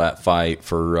reschedule that fight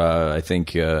for, I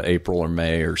think, April or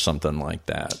May or something like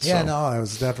that. Yeah, so. No, it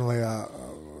was definitely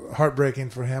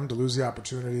heartbreaking for him to lose the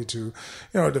opportunity to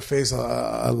face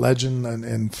a legend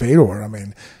in Fedor. I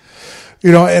mean...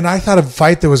 and I thought a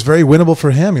fight that was very winnable for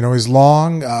him. He's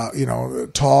long,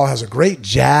 tall, has a great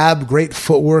jab, great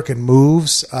footwork and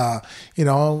moves. I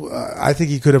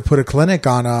think he could have put a clinic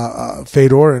on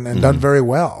Fedor and done very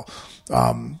well.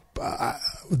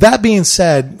 That being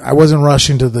said, I wasn't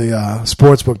rushing to the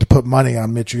sports book to put money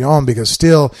on Mitrione because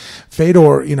still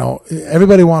Fedor,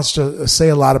 everybody wants to say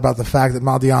a lot about the fact that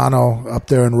Maldonado up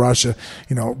there in Russia,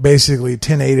 basically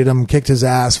 10-8'd him, kicked his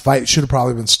ass. Fight should have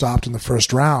probably been stopped in the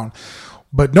first round.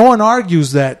 But no one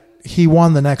argues that he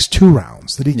won the next 2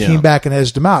 rounds, that he came back and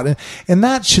edged him out. And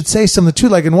that should say something too.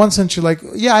 Like in one sense, you're like,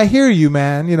 yeah, I hear you,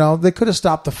 man. They could have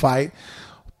stopped the fight.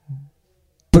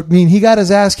 But he got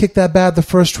his ass kicked that bad the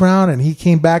first round, and he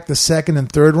came back the second and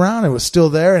third round and was still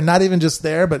there, and not even just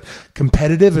there, but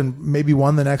competitive and maybe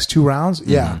won the next 2 rounds.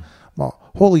 Mm-hmm. Yeah. Well,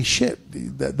 holy shit.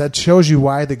 That shows you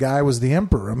why the guy was the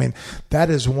emperor. I mean, that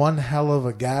is one hell of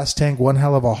a gas tank, one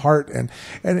hell of a heart. And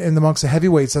amongst the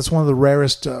heavyweights, that's one of the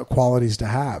rarest qualities to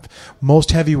have.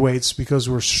 Most heavyweights, because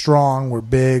we're strong, we're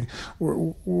big,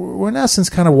 we're in essence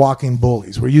kind of walking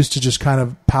bullies. We're used to just kind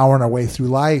of powering our way through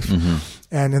life. Mm-hmm.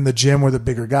 And in the gym, we're the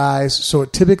bigger guys. So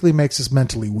it typically makes us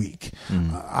mentally weak.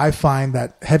 Mm-hmm. I find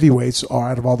that heavyweights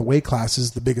are, out of all the weight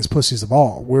classes, the biggest pussies of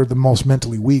all. We're the most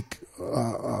mentally weak.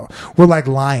 We're like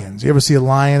lions. You ever see a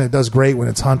lion? It does great when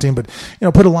it's hunting, but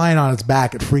put a lion on its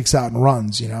back, it freaks out and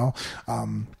runs.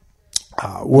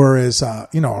 Whereas a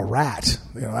rat,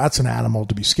 that's an animal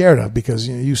to be scared of because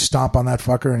you stomp on that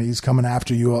fucker and he's coming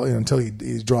after you until he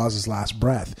draws his last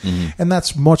breath. Mm-hmm. And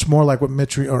that's much more like what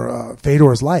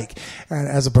Fedor is like. And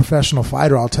as a professional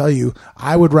fighter, I'll tell you,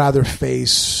 I would rather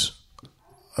face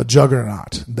a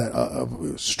juggernaut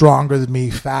that stronger than me,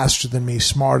 faster than me,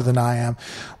 smarter than I am.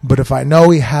 But if I know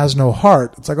he has no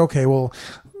heart, it's like, okay, well,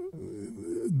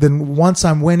 then once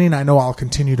I'm winning, I know I'll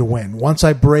continue to win. Once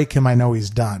I break him, I know he's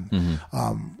done.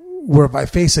 Mm-hmm. where if I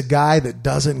face a guy that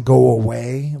doesn't go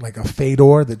away, like a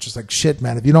Fedor, that just like, shit,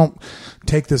 man, if you don't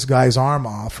take this guy's arm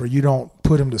off or you don't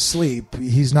put him to sleep,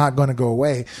 he's not going to go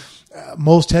away.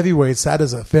 Most heavyweights, that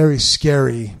is a very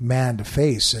scary man to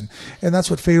face. And that's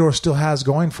what Fedor still has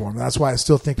going for him. That's why I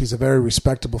still think he's a very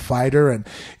respectable fighter. And,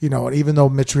 even though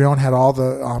Mitrione had all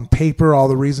the, on paper, all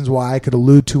the reasons why I could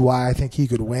allude to why I think he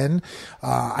could win,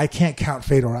 I can't count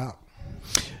Fedor out.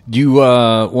 Do you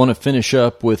want to finish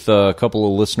up with a couple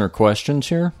of listener questions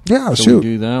here? Yeah, should we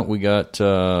do that? We got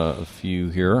a few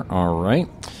here. All right.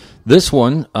 This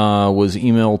one was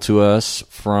emailed to us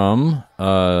from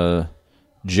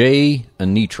Jay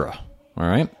Anitra. All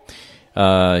right.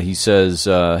 He says,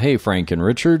 hey, Frank and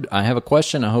Richard, I have a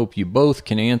question I hope you both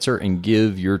can answer and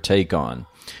give your take on.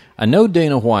 I know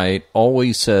Dana White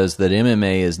always says that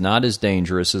MMA is not as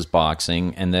dangerous as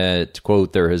boxing and that,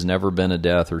 quote, there has never been a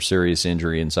death or serious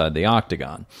injury inside the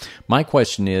octagon. My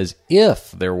question is,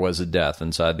 if there was a death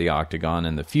inside the octagon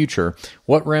in the future,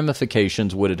 what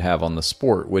ramifications would it have on the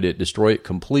sport? Would it destroy it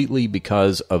completely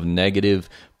because of negative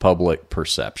public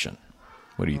perception?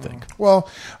 What do you think? Well,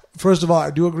 first of all,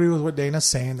 I do agree with what Dana's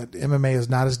saying, that MMA is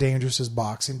not as dangerous as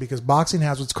boxing because boxing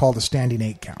has what's called a standing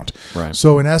 8 count. Right.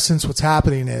 So in essence, what's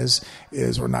happening is,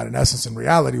 or not in essence, in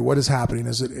reality, what is happening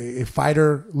is that a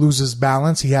fighter loses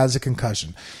balance, he has a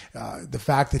concussion. The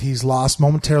fact that he's lost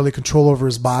momentarily control over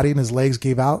his body and his legs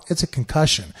gave out, it's a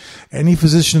concussion. Any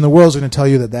physician in the world is going to tell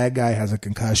you that that guy has a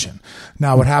concussion.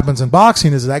 Now, what happens in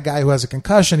boxing is that guy who has a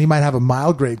concussion, he might have a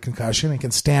mild grade concussion and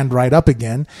can stand right up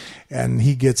again, and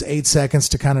he gets 8 seconds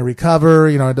to kind of recover.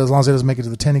 As long as he doesn't make it to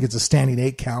the 10, he gets a standing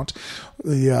 8 count.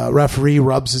 The referee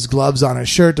rubs his gloves on his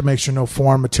shirt to make sure no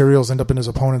foreign materials end up in his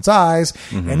opponent's eyes,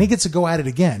 and he gets to go at it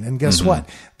again. And guess what?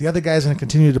 The other guy's going to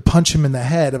continue to punch him in the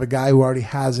head of a guy who already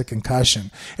has a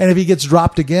concussion. And if he gets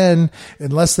dropped again,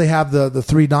 unless they have the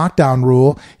 3 knockdown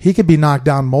rule, he could be knocked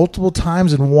down multiple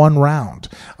times in one round.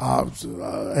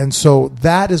 And so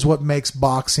that is what makes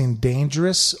boxing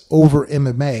dangerous over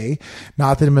MMA.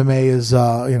 Not that MMA is,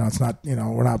 it's not,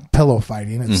 we're not pillow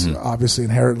fighting. It's obviously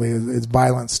inherently, it's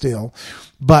violent still.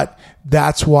 But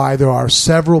that's why there are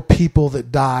several people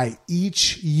that die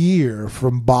each year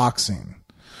from boxing.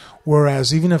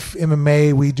 Whereas even if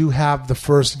MMA, we do have the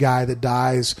first guy that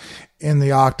dies in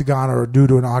the octagon or due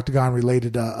to an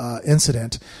octagon-related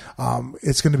incident,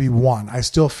 it's going to be one. I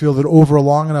still feel that over a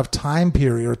long enough time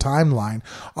period or timeline,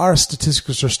 our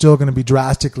statistics are still going to be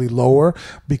drastically lower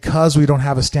because we don't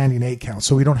have a standing 8 count.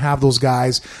 So we don't have those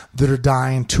guys that are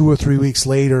dying 2 or 3 weeks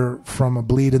later from a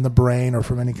bleed in the brain or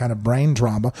from any kind of brain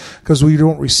trauma because we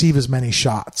don't receive as many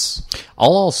shots. I'll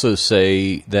also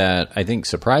say that I think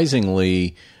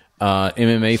surprisingly,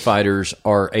 MMA fighters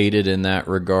are aided in that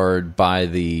regard by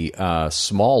the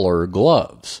smaller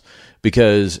gloves.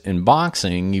 Because in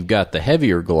boxing, you've got the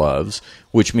heavier gloves,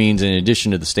 which means in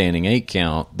addition to the standing 8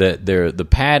 count, that the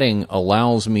padding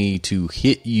allows me to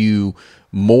hit you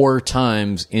more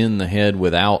times in the head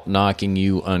without knocking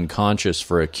you unconscious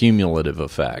for a cumulative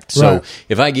effect. So right.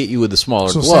 If I get you with a smaller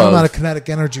glove... So same amount of kinetic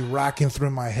energy racking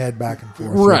through my head back and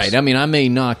forth. Right. I mean, I may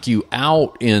knock you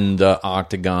out in the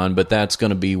octagon, but that's going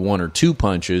to be 1 or 2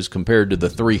 punches compared to the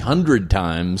 300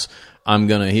 times I'm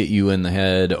going to hit you in the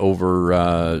head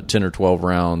over 10 or 12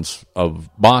 rounds of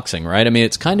boxing, right? I mean,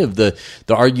 it's kind of the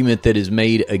argument that is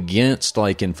made against,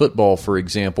 like in football, for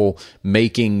example,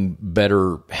 making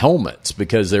better helmets,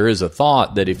 because there is a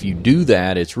thought that if you do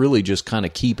that, it's really just kind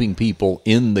of keeping people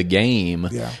in the game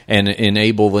and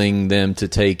enabling them to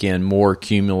take in more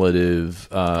cumulative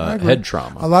head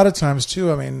trauma. A lot of times,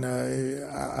 too, I mean,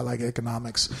 I like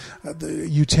economics.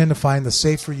 You tend to find the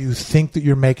safer you think that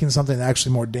you're making something,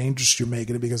 actually more dangerous you're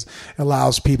making it, because it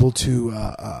allows people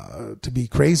to be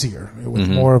crazier with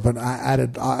more of an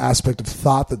added aspect of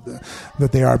thought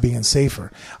that they are being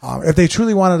safer. If they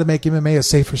truly wanted to make MMA a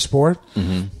safer sport,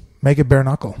 make it bare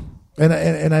knuckle.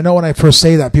 And I know when I first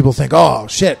say that, people think, oh,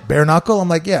 shit, bare knuckle? I'm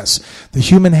like, yes. The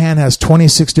human hand has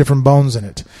 26 different bones in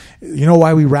it. You know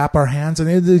why we wrap our hands? And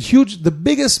the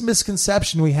biggest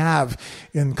misconception we have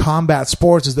in combat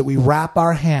sports is that we wrap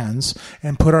our hands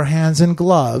and put our hands in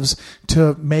gloves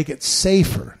to make it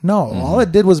safer. No, all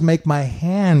it did was make my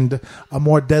hand a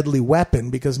more deadly weapon,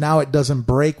 because now it doesn't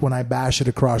break when I bash it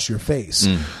across your face.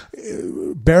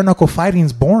 Bare knuckle fighting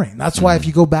is boring. That's why if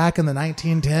you go back in the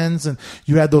 1910s and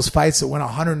you had those fights that went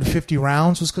 150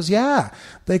 rounds, was because,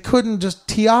 they couldn't just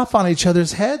tee off on each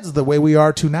other's heads the way we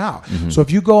are to now. So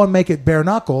if you go and make it bare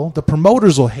knuckle, the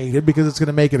promoters will hate it because it's going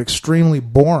to make it extremely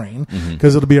boring,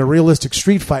 because it'll be a realistic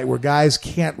street fight where guys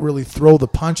can't really throw the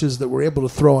punches that we're able to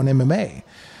throw in MMA.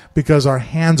 Because our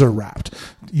hands are wrapped.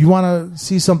 you want to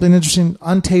see something interesting,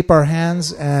 untape our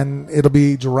hands, and it'll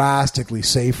be drastically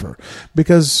safer.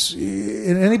 Because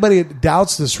anybody that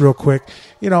doubts this real quick,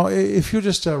 if you're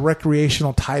just a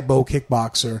recreational Taibo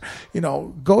kickboxer,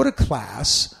 go to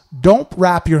class. Don't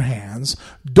wrap your hands.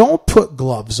 Don't put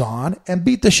gloves on and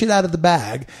beat the shit out of the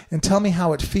bag and tell me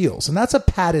how it feels. And that's a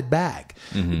padded bag.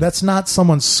 Mm-hmm. That's not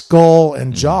someone's skull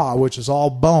and jaw, which is all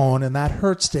bone, and that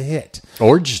hurts to hit.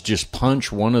 Or just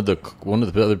punch one of the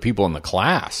other people in the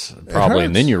class, probably,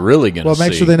 and then you're really going to see. Well,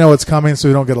 make sure they know it's coming so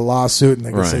we don't get a lawsuit and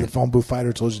they can say the phone booth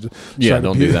fighter told you to. Yeah,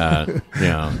 don't do that.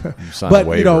 Yeah, sign but a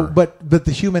waiver. But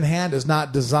the human hand is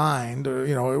not designed.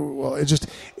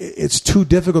 It's too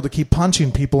difficult to keep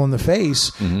punching people in the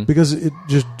face because it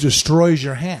just destroys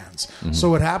your hands. Mm-hmm. So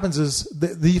what happens is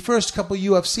the first couple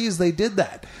UFCs they did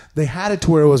that. They had it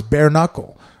to where it was bare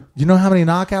knuckle. You know how many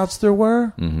knockouts there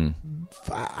were? Mm-hmm.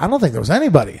 I don't think there was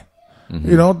anybody.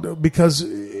 Mm-hmm. Because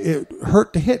it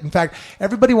hurt to hit. In fact,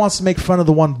 everybody wants to make fun of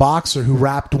the one boxer who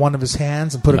wrapped one of his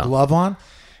hands and put a glove on.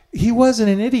 He wasn't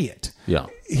an idiot. Yeah.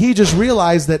 He just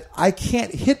realized that I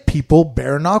can't hit people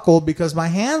bare knuckle because my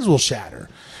hands will shatter.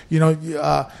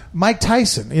 Mike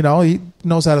Tyson, he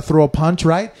knows how to throw a punch,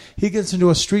 right? He gets into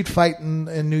a street fight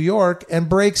in New York and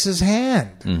breaks his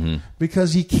hand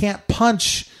because he can't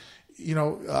punch.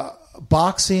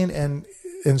 Boxing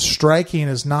and striking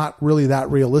is not really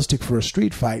that realistic for a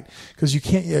street fight because you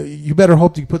can't. You better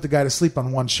hope you put the guy to sleep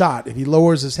on one shot. If he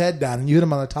lowers his head down and you hit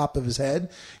him on the top of his head,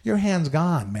 your hand's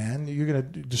gone, man. You're gonna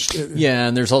just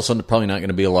and there's also probably not going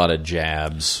to be a lot of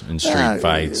jabs in street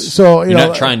fights. So you're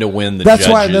not trying to win the. That's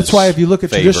why if you look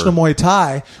at traditional Muay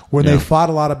Thai, when they fought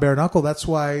a lot of bare knuckle, that's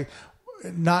why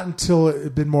not until it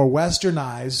had been more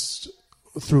westernized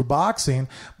through boxing,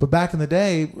 but back in the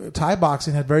day, Thai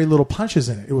boxing had very little punches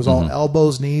in it. It was all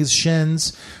elbows, knees,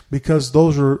 shins, because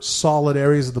those were solid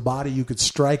areas of the body you could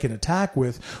strike and attack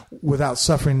with without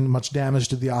suffering much damage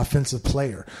to the offensive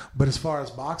player. But as far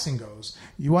as boxing goes,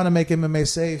 you want to make MMA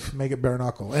safe, make it bare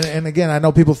knuckle. And again, I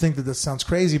know people think that this sounds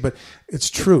crazy, but it's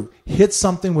true. Hit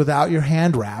something without your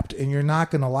hand wrapped, and you're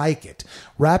not going to like it.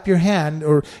 Wrap your hand,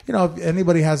 or if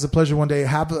anybody has the pleasure one day,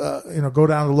 have go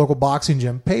down to the local boxing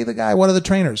gym, pay the guy, one of the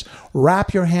trainers,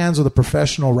 wrap your hands with a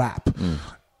professional wrap.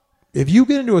 If you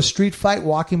get into a street fight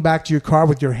walking back to your car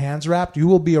with your hands wrapped, you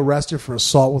will be arrested for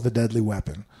assault with a deadly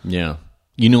weapon. Yeah.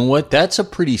 You know what? That's a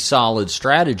pretty solid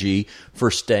strategy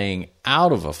for staying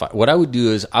out of a fight. What I would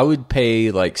do is I would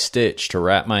pay like Stitch to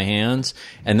wrap my hands,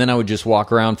 and then I would just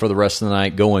walk around for the rest of the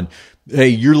night going, hey,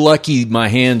 you're lucky my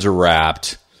hands are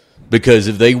wrapped, because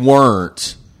if they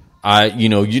weren't,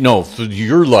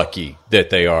 you're lucky that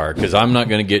they are, because I'm not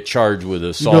going to get charged with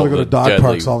assault with a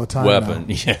deadly all the time weapon.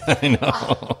 Now. Yeah, I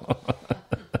know.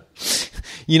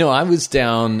 I was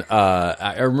down.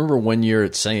 I remember one year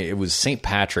it was St.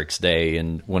 Patrick's Day,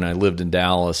 and when I lived in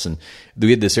Dallas, and we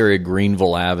had this area,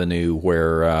 Greenville Avenue,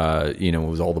 where it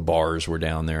was all the bars were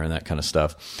down there and that kind of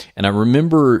stuff. And I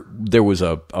remember there was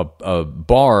a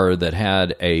bar that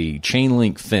had a chain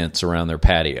link fence around their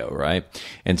patio, right?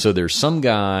 And so there's some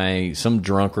guy, some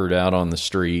drunkard out on the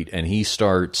street, and he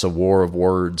starts a war of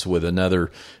words with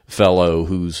another fellow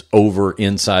who's over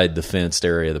inside the fenced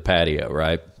area of the patio,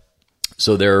 right?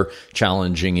 So they're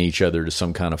challenging each other to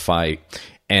some kind of fight.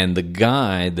 And the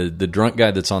guy, the drunk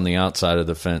guy that's on the outside of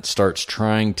the fence, starts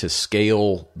trying to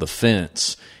scale the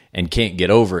fence and can't get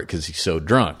over it because he's so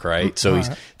drunk, right? So he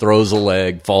throws a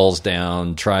leg, falls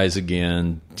down, tries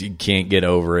again, can't get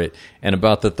over it. And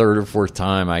about the third or fourth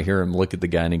time, I hear him look at the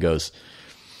guy and he goes,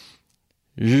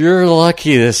 "You're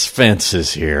lucky this fence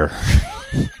is here.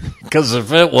 Because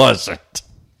if it wasn't,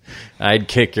 I'd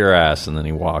kick your ass." And then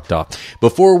he walked off.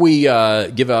 Before we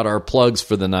give out our plugs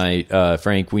for the night,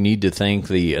 Frank, we need to thank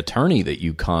the attorney that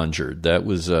you conjured. That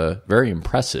was very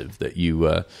impressive that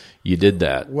you did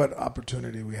that. What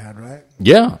opportunity we had, right?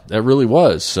 Yeah, that really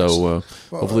was. So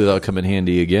hopefully that'll come in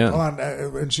handy again. Hold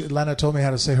on. Lena told me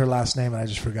how to say her last name, and I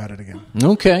just forgot it again.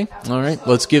 Okay. All right.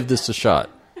 Let's give this a shot.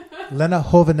 Lena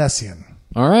Hovnessian.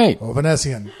 All right.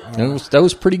 Hovnessian. That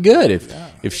was pretty good.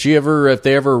 If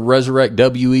they ever resurrect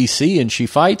WEC and she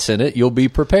fights in it, you'll be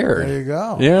prepared. There you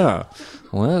go. Yeah.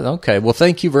 Well, okay. Well,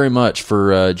 thank you very much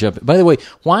for jumping. By the way,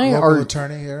 local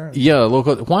attorney here? Yeah,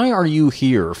 local. Why are you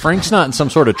here? Frank's not in some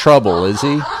sort of trouble, is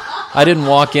he? I didn't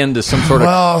walk into some sort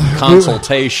of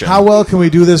consultation. How well can we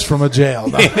do this from a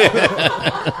jail?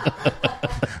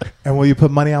 And will you put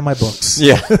money on my books?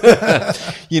 Yeah.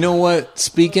 You know what?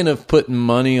 Speaking of putting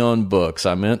money on books,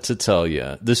 I meant to tell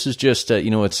you, this is just,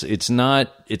 it's not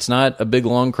a big,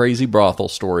 long, crazy brothel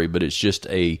story, but it's just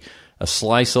a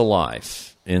slice of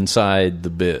life inside the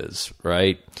biz,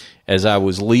 right? As I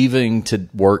was leaving to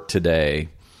work today,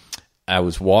 I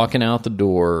was walking out the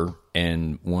door,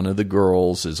 and one of the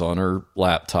girls is on her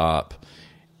laptop,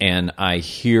 and I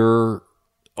hear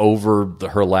over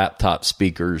her laptop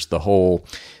speakers the whole,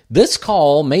 "This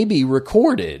call may be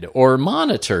recorded or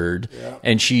monitored,"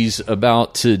 and she's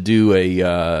about to do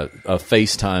a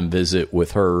FaceTime visit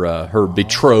with her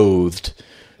betrothed,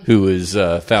 who has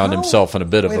found himself in a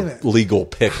bit of a legal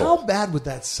pickle. How bad would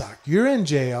that suck? You're in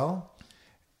jail,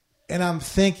 and I'm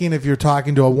thinking if you're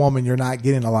talking to a woman, you're not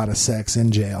getting a lot of sex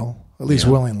in jail, at least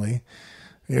willingly.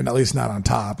 You're at least not on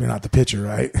top. You're not the pitcher,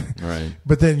 right? Right.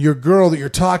 But then your girl that you're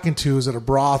talking to is at a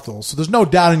brothel, so there's no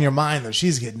doubt in your mind that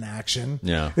she's getting action.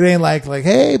 Yeah. It ain't like,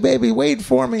 hey, baby, wait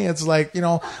for me. It's like,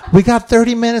 we got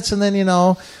 30 minutes, and then,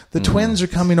 the twins are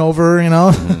coming over,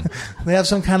 They have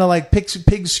some kind of like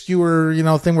pig skewer,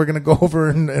 thing we're going to go over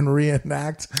and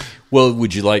reenact. Well,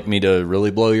 would you like me to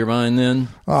really blow your mind then?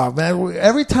 Oh, man,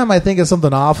 every time I think of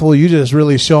something awful, you just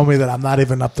really show me that I'm not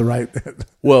even up the right.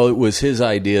 Well, it was his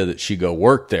idea that she go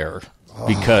work there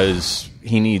because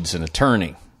he needs an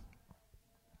attorney.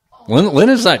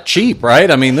 Lena's not cheap, right?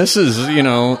 I mean, this is,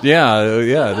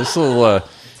 this will...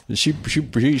 She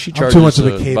charges I'm too much of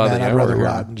a caveman. I'd rather here.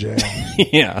 rot in jail.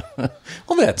 Yeah.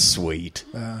 Well, that's sweet.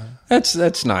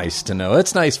 That's nice to know.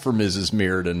 That's nice for Mrs.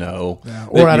 Muir to know. Yeah.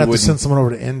 Or I'd have to send someone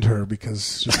over to end her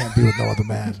because she can't be with no other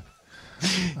man.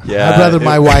 Yeah. I'd rather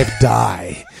my wife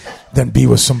die than be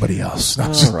with somebody else.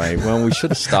 No, all right. Well, we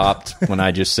should have stopped when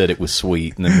I just said it was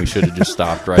sweet, and then we should have just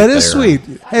stopped right there. That is sweet.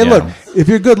 Hey, look, if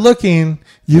you're good looking,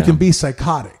 you can be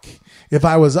psychotic. If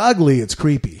I was ugly, it's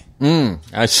creepy.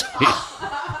 I see.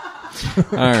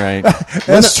 All right.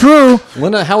 That's true.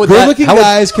 Lena, how would good-looking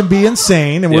guys can be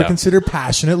insane, and we're Yeah. considered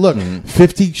passionate. Look,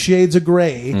 50 Shades of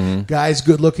Grey. Guy's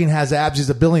good-looking, has abs. He's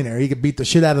a billionaire. He could beat the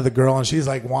shit out of the girl, and she's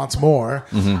like, wants more.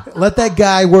 Let that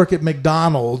guy work at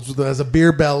McDonald's as a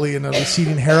beer belly and a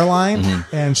receding hairline,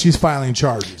 and she's filing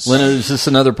charges. Lena, is this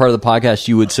another part of the podcast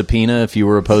you would subpoena if you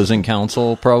were opposing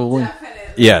counsel, probably?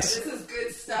 Definitely. Yes. This is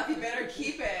good stuff. You better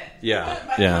keep it. Yeah.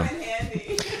 Put my phone in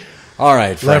handy. All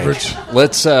right, Frank. Leverage.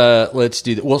 Let's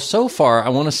do that. Well, so far, I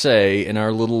want to say in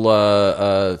our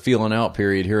little feeling out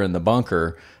period here in the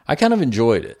bunker, I kind of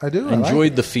enjoyed it. I do. I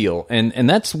enjoyed like the feel, and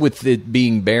that's with it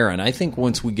being barren. I think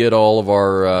once we get all of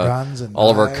our guns and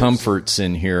all of our knives. comforts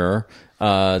in here,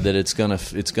 that it's gonna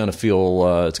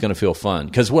feel fun.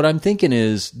 Because what I'm thinking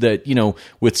is that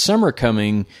with summer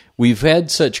coming, we've had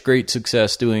such great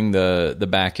success doing the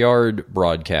backyard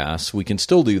broadcasts. We can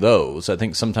still do those. I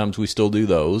think sometimes we still do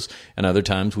those, and other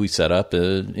times we set up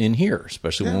in here,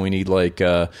 especially when we need like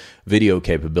video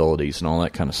capabilities and all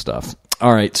that kind of stuff.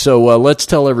 All right, so let's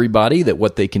tell everybody that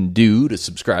what they can do to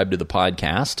subscribe to the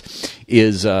podcast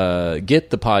is get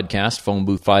the podcast, Phone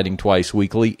Booth Fighting, twice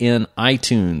weekly in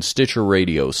iTunes, Stitcher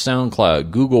Radio,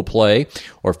 SoundCloud, Google Play,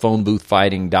 or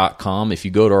phoneboothfighting.com. If you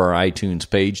go to our iTunes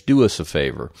page, do us a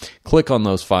favor. Click on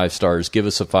those 5 stars, give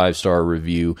us a 5-star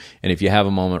review, and if you have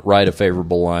a moment, write a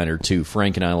favorable line or two.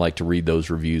 Frank and I like to read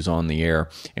those reviews on the air,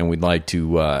 and we'd like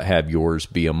to have yours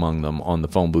be among them on the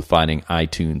Phone Booth Fighting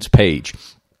iTunes page.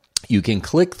 You can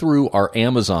click through our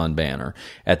Amazon banner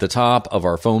at the top of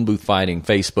our Phone Booth Fighting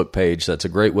Facebook page. That's a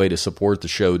great way to support the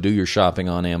show. Do your shopping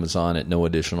on Amazon at no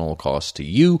additional cost to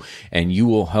you, and you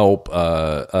will help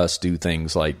us do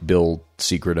things like build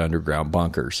secret underground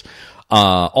bunkers.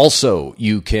 Also,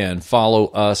 you can follow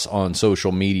us on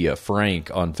social media. Frank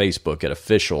on Facebook at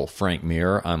official Frank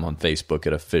Muir. I'm on Facebook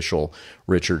at official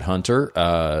Richard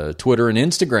Hunter. Twitter and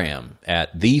Instagram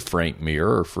at the Frank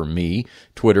Muir, or for me,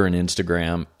 Twitter and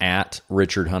Instagram at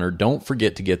Richard Hunter. Don't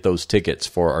forget to get those tickets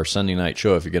for our Sunday night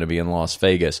show if you're going to be in Las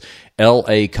Vegas.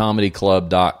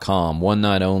 LAComedyClub.com. One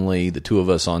night only, the two of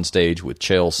us on stage with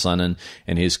Chael Sonnen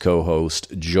and his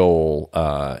co-host Joel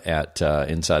at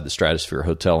Inside the Stratosphere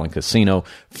Hotel and Casino.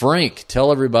 Frank,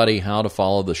 tell everybody how to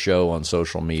follow the show on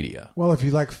social media. Well, if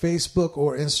you like Facebook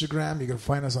or Instagram, you can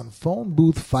find us on Phone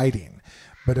Booth Fighting.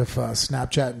 But if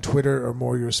Snapchat and Twitter are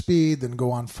more your speed, then go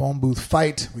on Phone Booth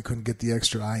Fight. We couldn't get the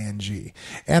extra ing.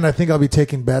 And I think I'll be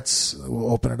taking bets.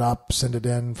 We'll open it up, send it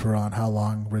in for on how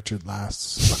long Richard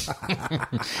lasts.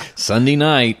 Sunday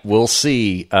night, we'll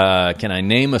see. Can I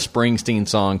name a Springsteen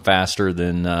song faster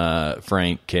than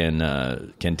Frank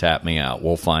can tap me out?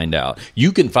 We'll find out.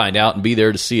 You can find out and be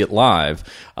there to see it live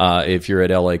if you're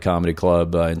at LA Comedy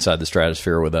Club Inside the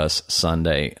Stratosphere with us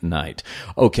Sunday night.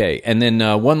 Okay, and then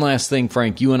one last thing, Frank.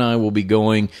 Frank, you and I will be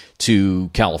going to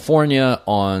California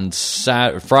on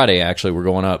Friday. Actually, we're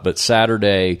going up, but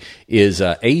Saturday is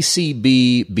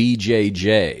ACB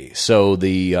BJJ. So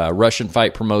the Russian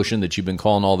fight promotion that you've been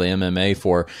calling all the MMA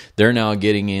for, they're now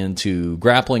getting into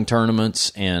grappling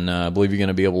tournaments, and I believe you're going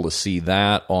to be able to see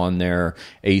that on their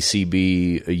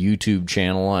ACB YouTube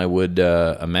channel, I would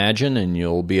imagine, and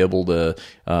you'll be able to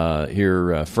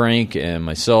hear Frank and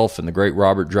myself and the great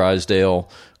Robert Drysdale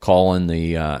calling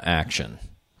the action.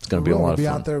 It's going to be a lot of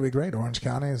fun. Out there, it'll be great. Orange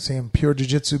County, seeing pure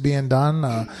jiu-jitsu being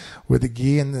done with the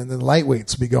gi, and the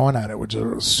lightweights will be going at it, which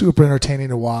are super entertaining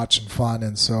to watch and fun.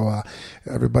 And so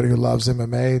everybody who loves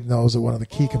MMA knows that one of the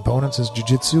key components is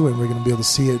jiu-jitsu, and we're going to be able to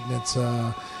see it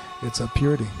in it's a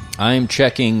purity. I'm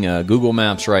checking Google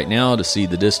Maps right now to see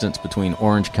the distance between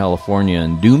Orange, California,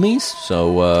 and Doomies.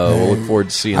 So we'll look forward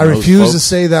to seeing those refuse to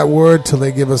say that word till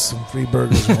they give us some free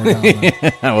burgers.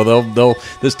 Well, they'll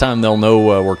this time they'll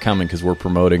know we're coming because we're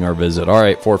promoting our visit. All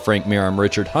right, for Frank Mir, I'm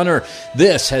Richard Hunter.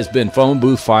 This has been Phone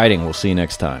Booth Fighting. We'll see you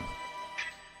next time.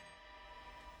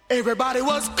 Everybody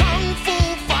was kung fu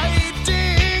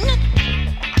fighting.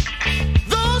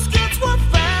 Those kids were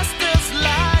fast as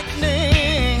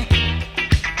lightning.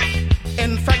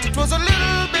 In fact, it was a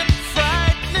little bit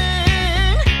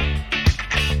frightening,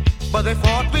 but they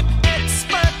fought with